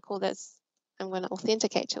 So I'm going to call this, I'm going to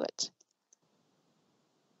authenticate to it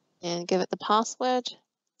and give it the password.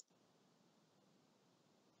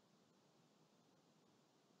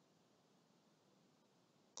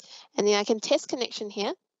 And then I can test connection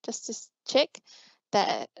here just to check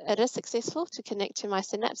that it is successful to connect to my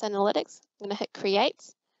Synapse Analytics. I'm going to hit create.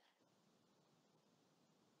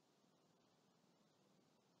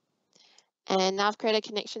 And now I've created a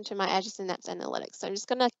connection to my Azure Synapse Analytics. So I'm just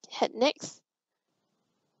going to hit next.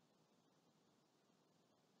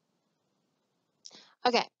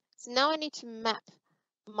 Okay, so now I need to map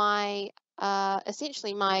my,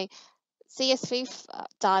 essentially my CSV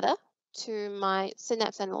data to my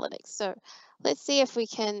Synapse Analytics. So let's see if we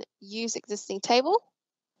can use existing table.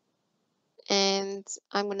 And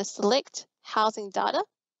I'm going to select housing data.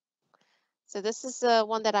 So this is the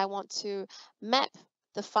one that I want to map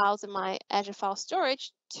the files in my Azure file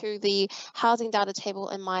storage to the housing data table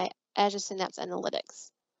in my Azure Synapse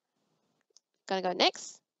Analytics. Going to go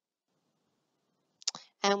next.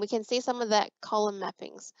 And we can see some of that column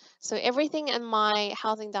mappings. So everything in my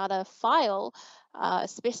housing data file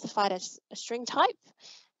is specified as a string type,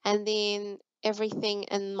 and then everything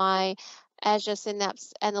in my Azure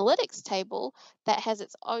Synapse Analytics table that has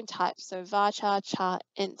its own type. So varchar, char,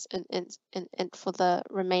 int, and int for the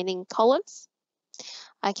remaining columns.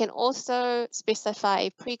 I can also specify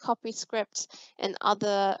a pre-copy script and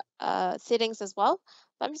other settings as well.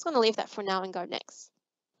 But I'm just going to leave that for now and go next.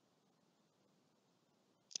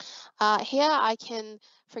 Here I can,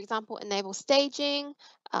 for example, enable staging,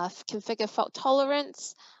 configure fault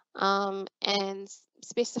tolerance, and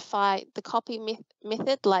specify the copy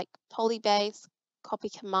method like polybase, copy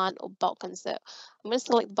command, or bulk insert. I'm going to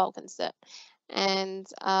select bulk insert, and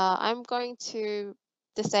I'm going to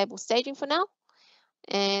disable staging for now.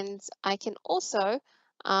 And I can also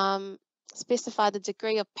specify the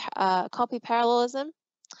degree of copy parallelism.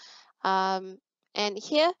 And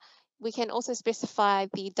here we can also specify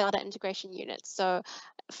the data integration unit. So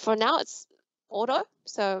for now it's auto,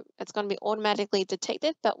 so it's going to be automatically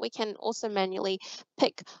detected, but we can also manually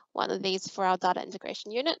pick one of these for our data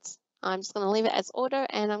integration units. I'm just going to leave it as auto,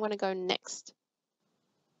 and I'm going to go next.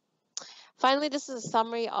 Finally, this is a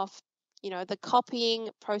summary of the copying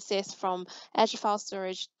process from Azure File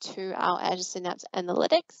Storage to our Azure Synapse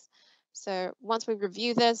Analytics. So once we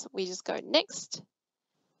review this, we just go next.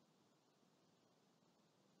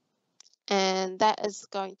 And that is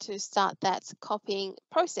going to start that copying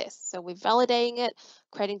process. So we're validating it,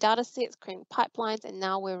 creating data sets, creating pipelines, and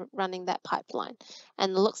now we're running that pipeline.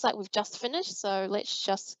 And it looks like we've just finished. So let's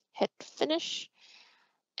just hit finish.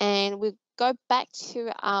 And we go back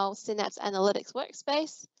to our Synapse Analytics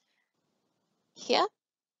workspace here.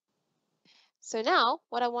 So now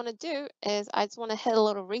what I want to do is I just want to hit a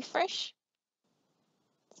little refresh.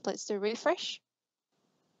 So let's do refresh.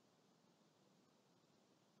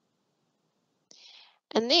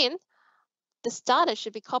 And then this data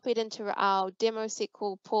should be copied into our demo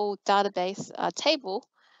SQL pool database table.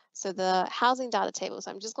 So the housing data table.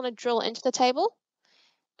 So I'm just going to drill into the table.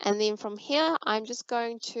 And then from here, I'm just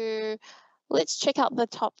going to, let's check out the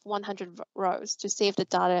top 100 rows to see if the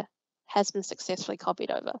data has been successfully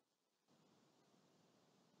copied over.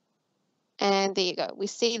 And there you go. We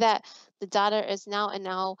see that the data is now in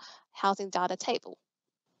our housing data table.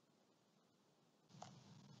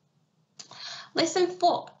 Lesson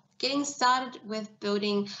 4, getting started with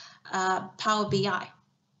building Power BI.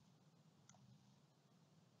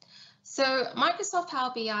 So Microsoft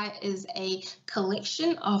Power BI is a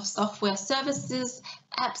collection of software services,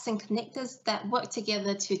 apps, and connectors that work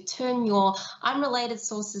together to turn your unrelated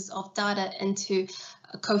sources of data into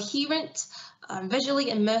coherent, visually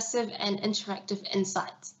immersive, and interactive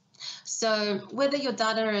insights. So whether your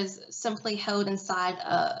data is simply held inside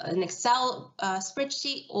an Excel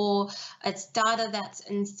spreadsheet, or it's data that's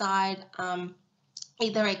inside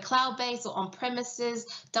either a cloud-based or on-premises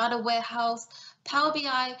data warehouse, Power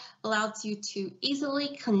BI allows you to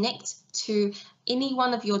easily connect to any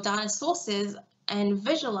one of your data sources and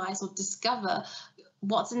visualize or discover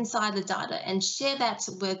what's inside the data and share that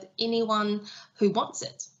with anyone who wants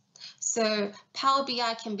it. So Power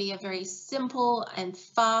BI can be a very simple and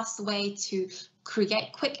fast way to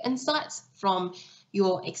create quick insights from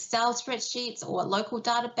your Excel spreadsheets or local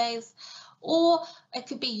database, or it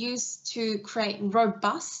could be used to create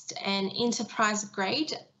robust and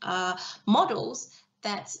enterprise-grade models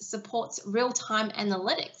that supports real-time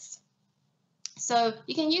analytics. So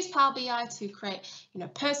you can use Power BI to create,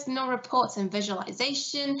 personal reports and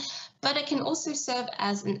visualization, but it can also serve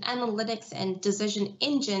as an analytics and decision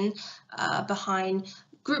engine behind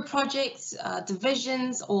group projects,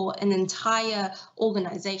 divisions, or an entire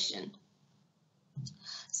organization.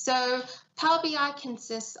 So Power BI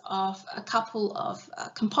consists of a couple of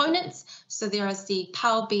components. So there is the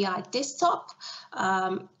Power BI desktop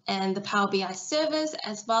and the Power BI servers,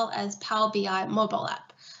 as well as Power BI mobile app.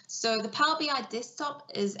 So the Power BI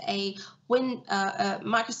desktop is a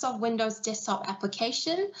Microsoft Windows desktop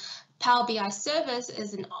application. Power BI Service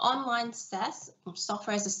is an online SaaS, or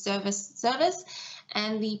software as a service,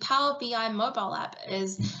 and the Power BI mobile app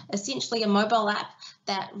is essentially a mobile app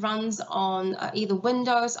that runs on either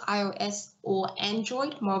Windows, iOS, or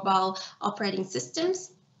Android mobile operating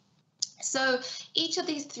systems. So each of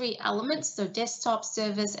these three elements, so desktop,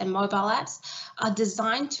 service, and mobile apps, are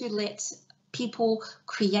designed to let people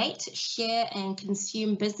create, share, and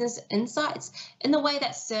consume business insights in the way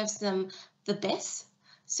that serves them the best.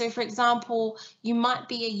 So for example, you might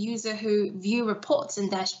be a user who view reports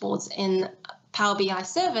and dashboards in Power BI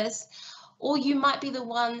Service, or you might be the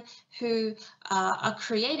one who are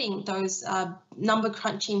creating those number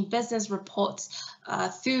crunching business reports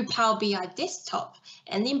through Power BI Desktop,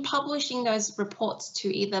 and then publishing those reports to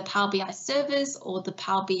either Power BI Service or the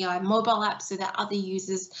Power BI mobile app so that other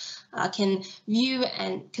users can view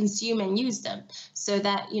and consume and use them. So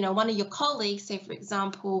that, one of your colleagues, say for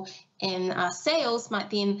example, in sales, might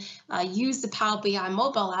then use the Power BI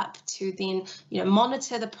mobile app to then,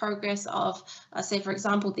 monitor the progress of, say for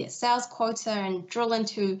example, their sales quota and drill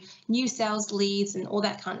into new sales leads and all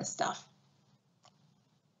that kind of stuff.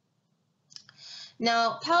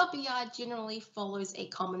 Now, Power BI generally follows a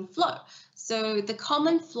common flow. So the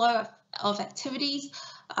common flow of activities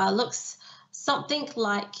looks something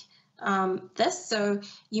like this. So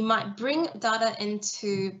you might bring data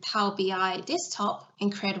into Power BI Desktop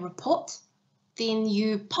and create a report. Then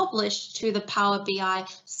you publish to the Power BI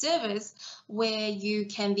servers, where you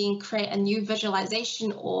can then create a new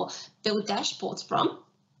visualization or build dashboards from.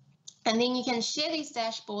 And then you can share these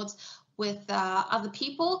dashboards with other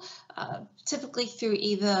people, typically through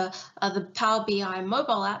either the Power BI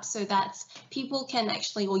mobile app, so that people can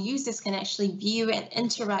actually, or users can actually view and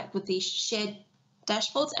interact with these shared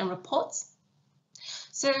dashboards and reports.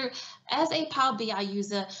 So as a Power BI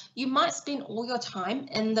user, you might spend all your time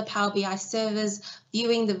in the Power BI servers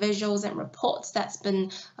viewing the visuals and reports that's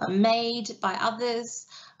been made by others.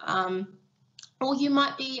 Or you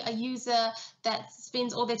might be a user that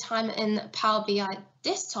spends all their time in Power BI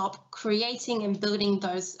Desktop creating and building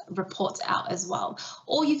those reports out as well.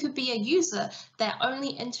 Or you could be a user that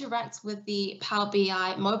only interacts with the Power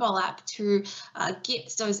BI mobile app to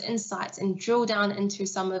get those insights and drill down into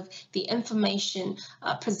some of the information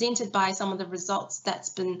presented by some of the results that's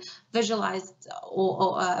been visualized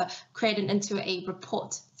or created into a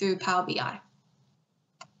report through Power BI.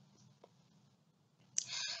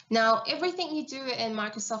 Now, everything you do in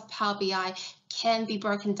Microsoft Power BI can be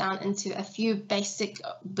broken down into a few basic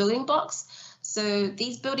building blocks. So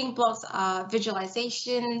these building blocks are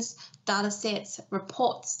visualizations, data sets,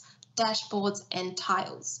 reports, dashboards, and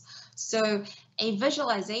tiles. So a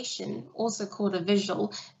visualization, also called a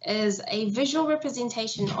visual, is a visual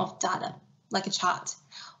representation of data, like a chart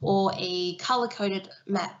or a color-coded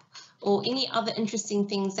map, or any other interesting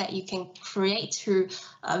things that you can create to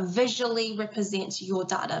visually represent your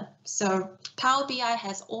data. So Power BI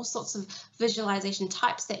has all sorts of visualization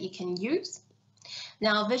types that you can use.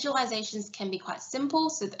 Now, visualizations can be quite simple,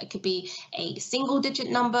 so it could be a single-digit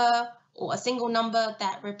number or a single number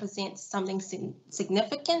that represents something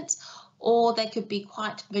significant, or they could be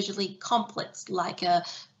quite visually complex, like a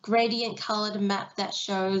gradient colored map that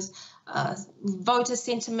shows voter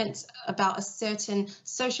sentiments about a certain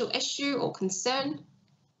social issue or concern.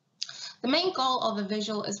 The main goal of a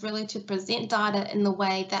visual is really to present data in the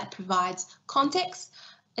way that provides context,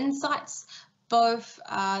 insights, both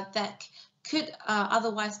that could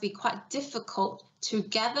otherwise be quite difficult to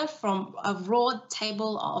gather from a raw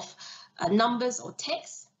table of numbers or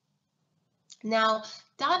text. Now,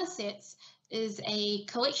 datasets is a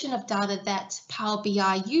collection of data that Power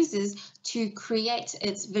BI uses to create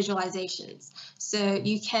its visualizations. So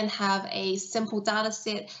you can have a simple data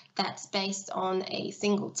set that's based on a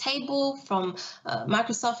single table from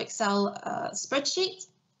Microsoft Excel spreadsheet.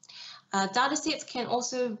 Datasets can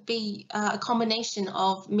also be a combination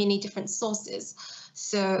of many different sources,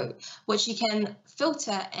 so which you can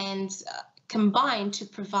filter and combine to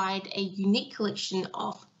provide a unique collection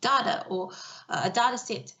of data or a data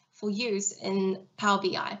set for use in Power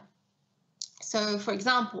BI. So for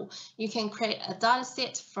example, you can create a data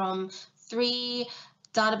set from 3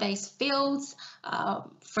 database fields,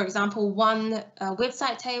 for example, one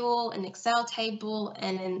website table, an Excel table,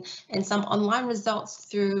 and some online results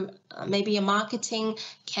through maybe a marketing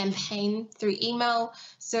campaign through email.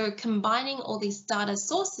 So combining all these data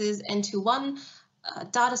sources into one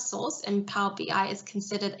data source in Power BI is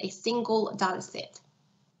considered a single data set.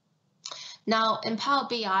 Now, in Power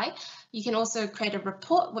BI, you can also create a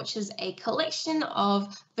report, which is a collection of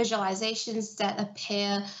visualizations that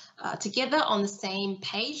appear together on the same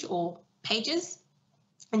page or pages.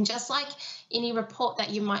 And just like any report that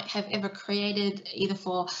you might have ever created, either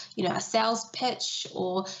for a sales pitch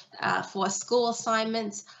or for a school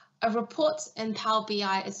assignment, a report in Power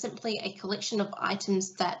BI is simply a collection of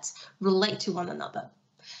items that relate to one another.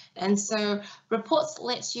 And so reports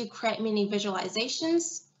lets you create many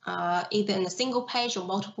visualizations, either in a single page or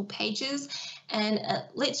multiple pages, and it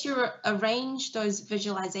lets you arrange those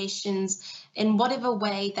visualizations in whatever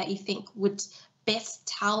way that you think would best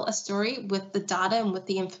tell a story with the data and with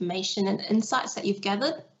the information and insights that you've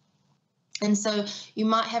gathered. And so you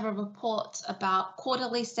might have a report about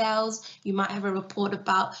quarterly sales, you might have a report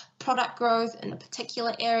about product growth in a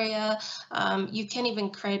particular area. You can even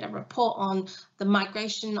create a report on the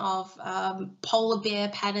migration of polar bear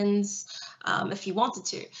patterns if you wanted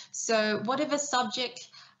to. So whatever subject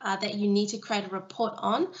that you need to create a report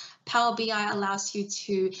on, Power BI allows you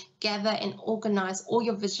to gather and organize all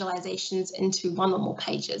your visualizations into one or more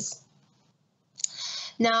pages.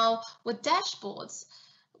 Now, with dashboards,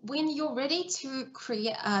 when you're ready to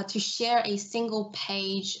create to share a single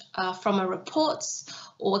page from a report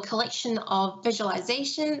or a collection of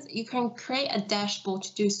visualizations, you can create a dashboard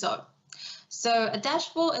to do so. So a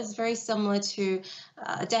dashboard is very similar to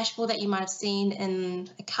a dashboard that you might have seen in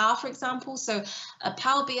a car, for example. So a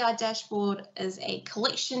Power BI dashboard is a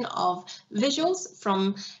collection of visuals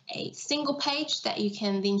from a single page that you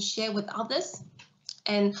can then share with others.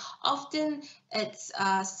 And often it's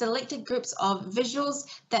selected groups of visuals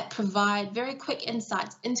that provide very quick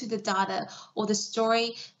insights into the data or the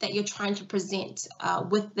story that you're trying to present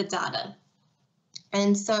with the data.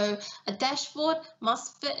 And so a dashboard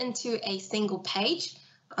must fit into a single page.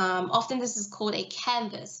 Often this is called a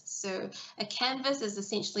canvas. So a canvas is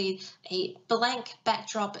essentially a blank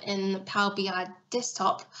backdrop in Power BI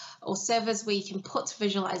desktop or servers where you can put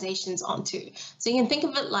visualizations onto. So you can think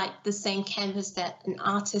of it like the same canvas that an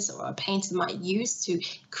artist or a painter might use to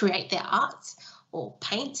create their art or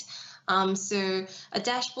paint. So a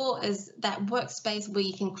dashboard is that workspace where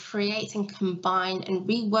you can create and combine and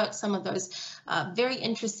rework some of those very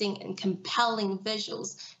interesting and compelling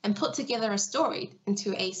visuals and put together a story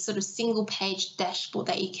into a sort of single page dashboard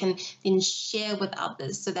that you can then share with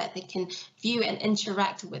others so that they can view and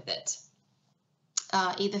interact with it,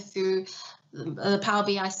 either through the Power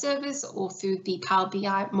BI service or through the Power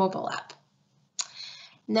BI mobile app.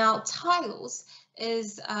 Now, tiles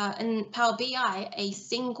is in Power BI a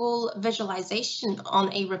single visualization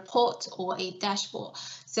on a report or a dashboard.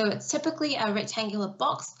 So it's typically a rectangular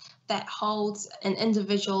box that holds an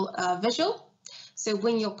individual visual. So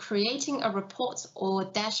when you're creating a report or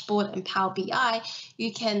dashboard in Power BI,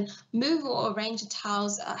 you can move or arrange the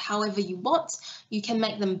tiles however you want. You can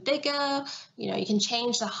make them bigger, you can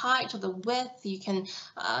change the height or the width. You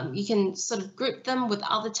can sort of group them with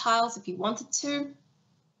other tiles if you wanted to.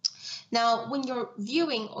 Now, when you're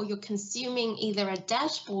viewing or you're consuming either a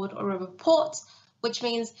dashboard or a report, which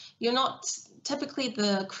means you're not typically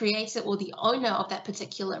the creator or the owner of that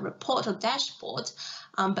particular report or dashboard,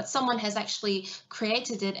 but someone has actually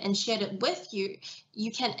created it and shared it with you,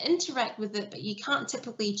 you can interact with it, but you can't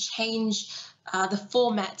typically change the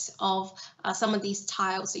format of some of these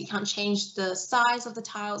tiles. So you can't change the size of the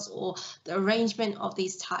tiles or the arrangement of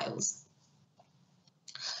these tiles.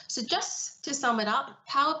 So just to sum it up,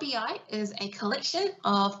 Power BI is a collection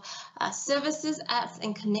of services, apps,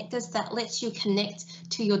 and connectors that lets you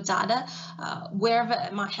connect to your data wherever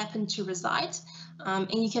it might happen to reside.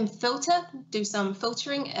 and you can do some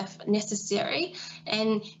filtering if necessary,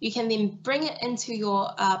 and you can then bring it into your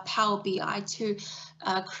Power BI to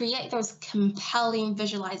create those compelling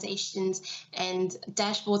visualizations and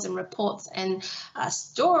dashboards and reports and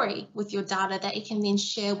story with your data that you can then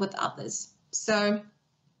share with others. So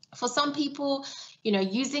for some people,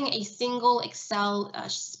 using a single Excel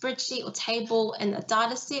spreadsheet or table in a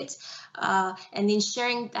data set and then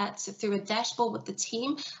sharing that through a dashboard with the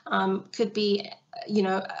team could be,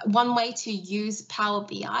 one way to use Power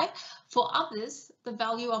BI. For others, the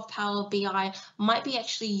value of Power BI might be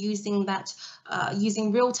actually using that,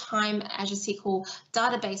 using real-time Azure SQL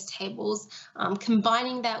database tables,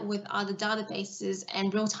 combining that with other databases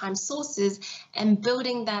and real-time sources, and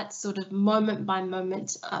building that sort of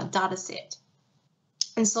moment-by-moment data set.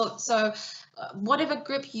 And so whatever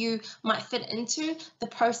group you might fit into, the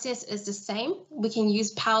process is the same. We can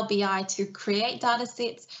use Power BI to create data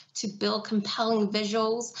sets, to build compelling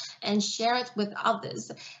visuals and share it with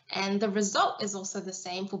others. And the result is also the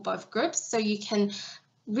same for both groups. So you can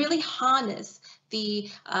really harness the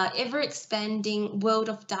ever-expanding world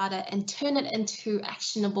of data and turn it into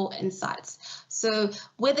actionable insights. So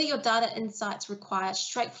whether your data insights require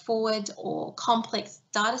straightforward or complex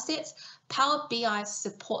data sets, Power BI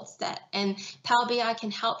supports that, and Power BI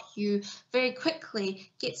can help you very quickly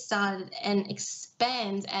get started and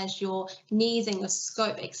expand as your needs and your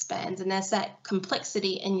scope expands, and as that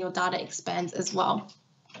complexity in your data expands as well.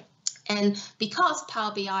 And because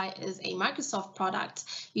Power BI is a Microsoft product,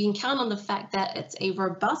 you can count on the fact that it's a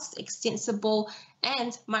robust, extensible,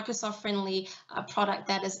 and Microsoft-friendly product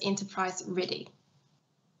that is enterprise ready.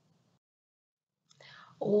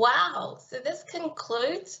 Wow, so this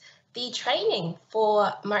concludes the training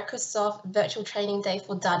for Microsoft Virtual Training Day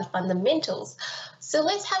for Data Fundamentals. So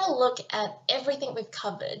let's have a look at everything we've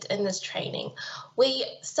covered in this training. We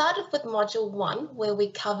started with Module 1, where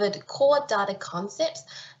we covered core data concepts.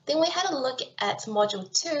 Then we had a look at Module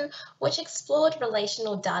 2, which explored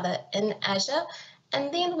relational data in Azure.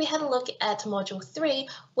 And then we had a look at Module 3,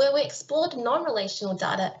 where we explored non-relational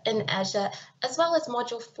data in Azure, as well as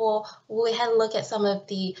Module 4, where we had a look at some of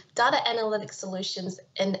the data analytics solutions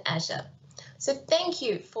in Azure. So thank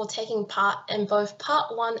you for taking part in both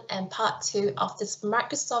Part 1 and Part 2 of this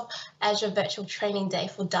Microsoft Azure Virtual Training Day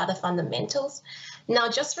for Data Fundamentals. Now,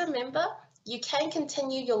 just remember, you can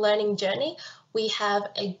continue your learning journey. We have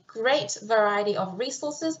a great variety of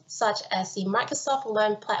resources, such as the Microsoft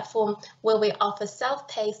Learn platform, where we offer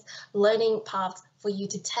self-paced learning paths for you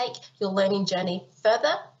to take your learning journey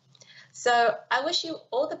further. So I wish you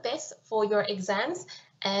all the best for your exams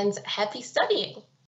and happy studying.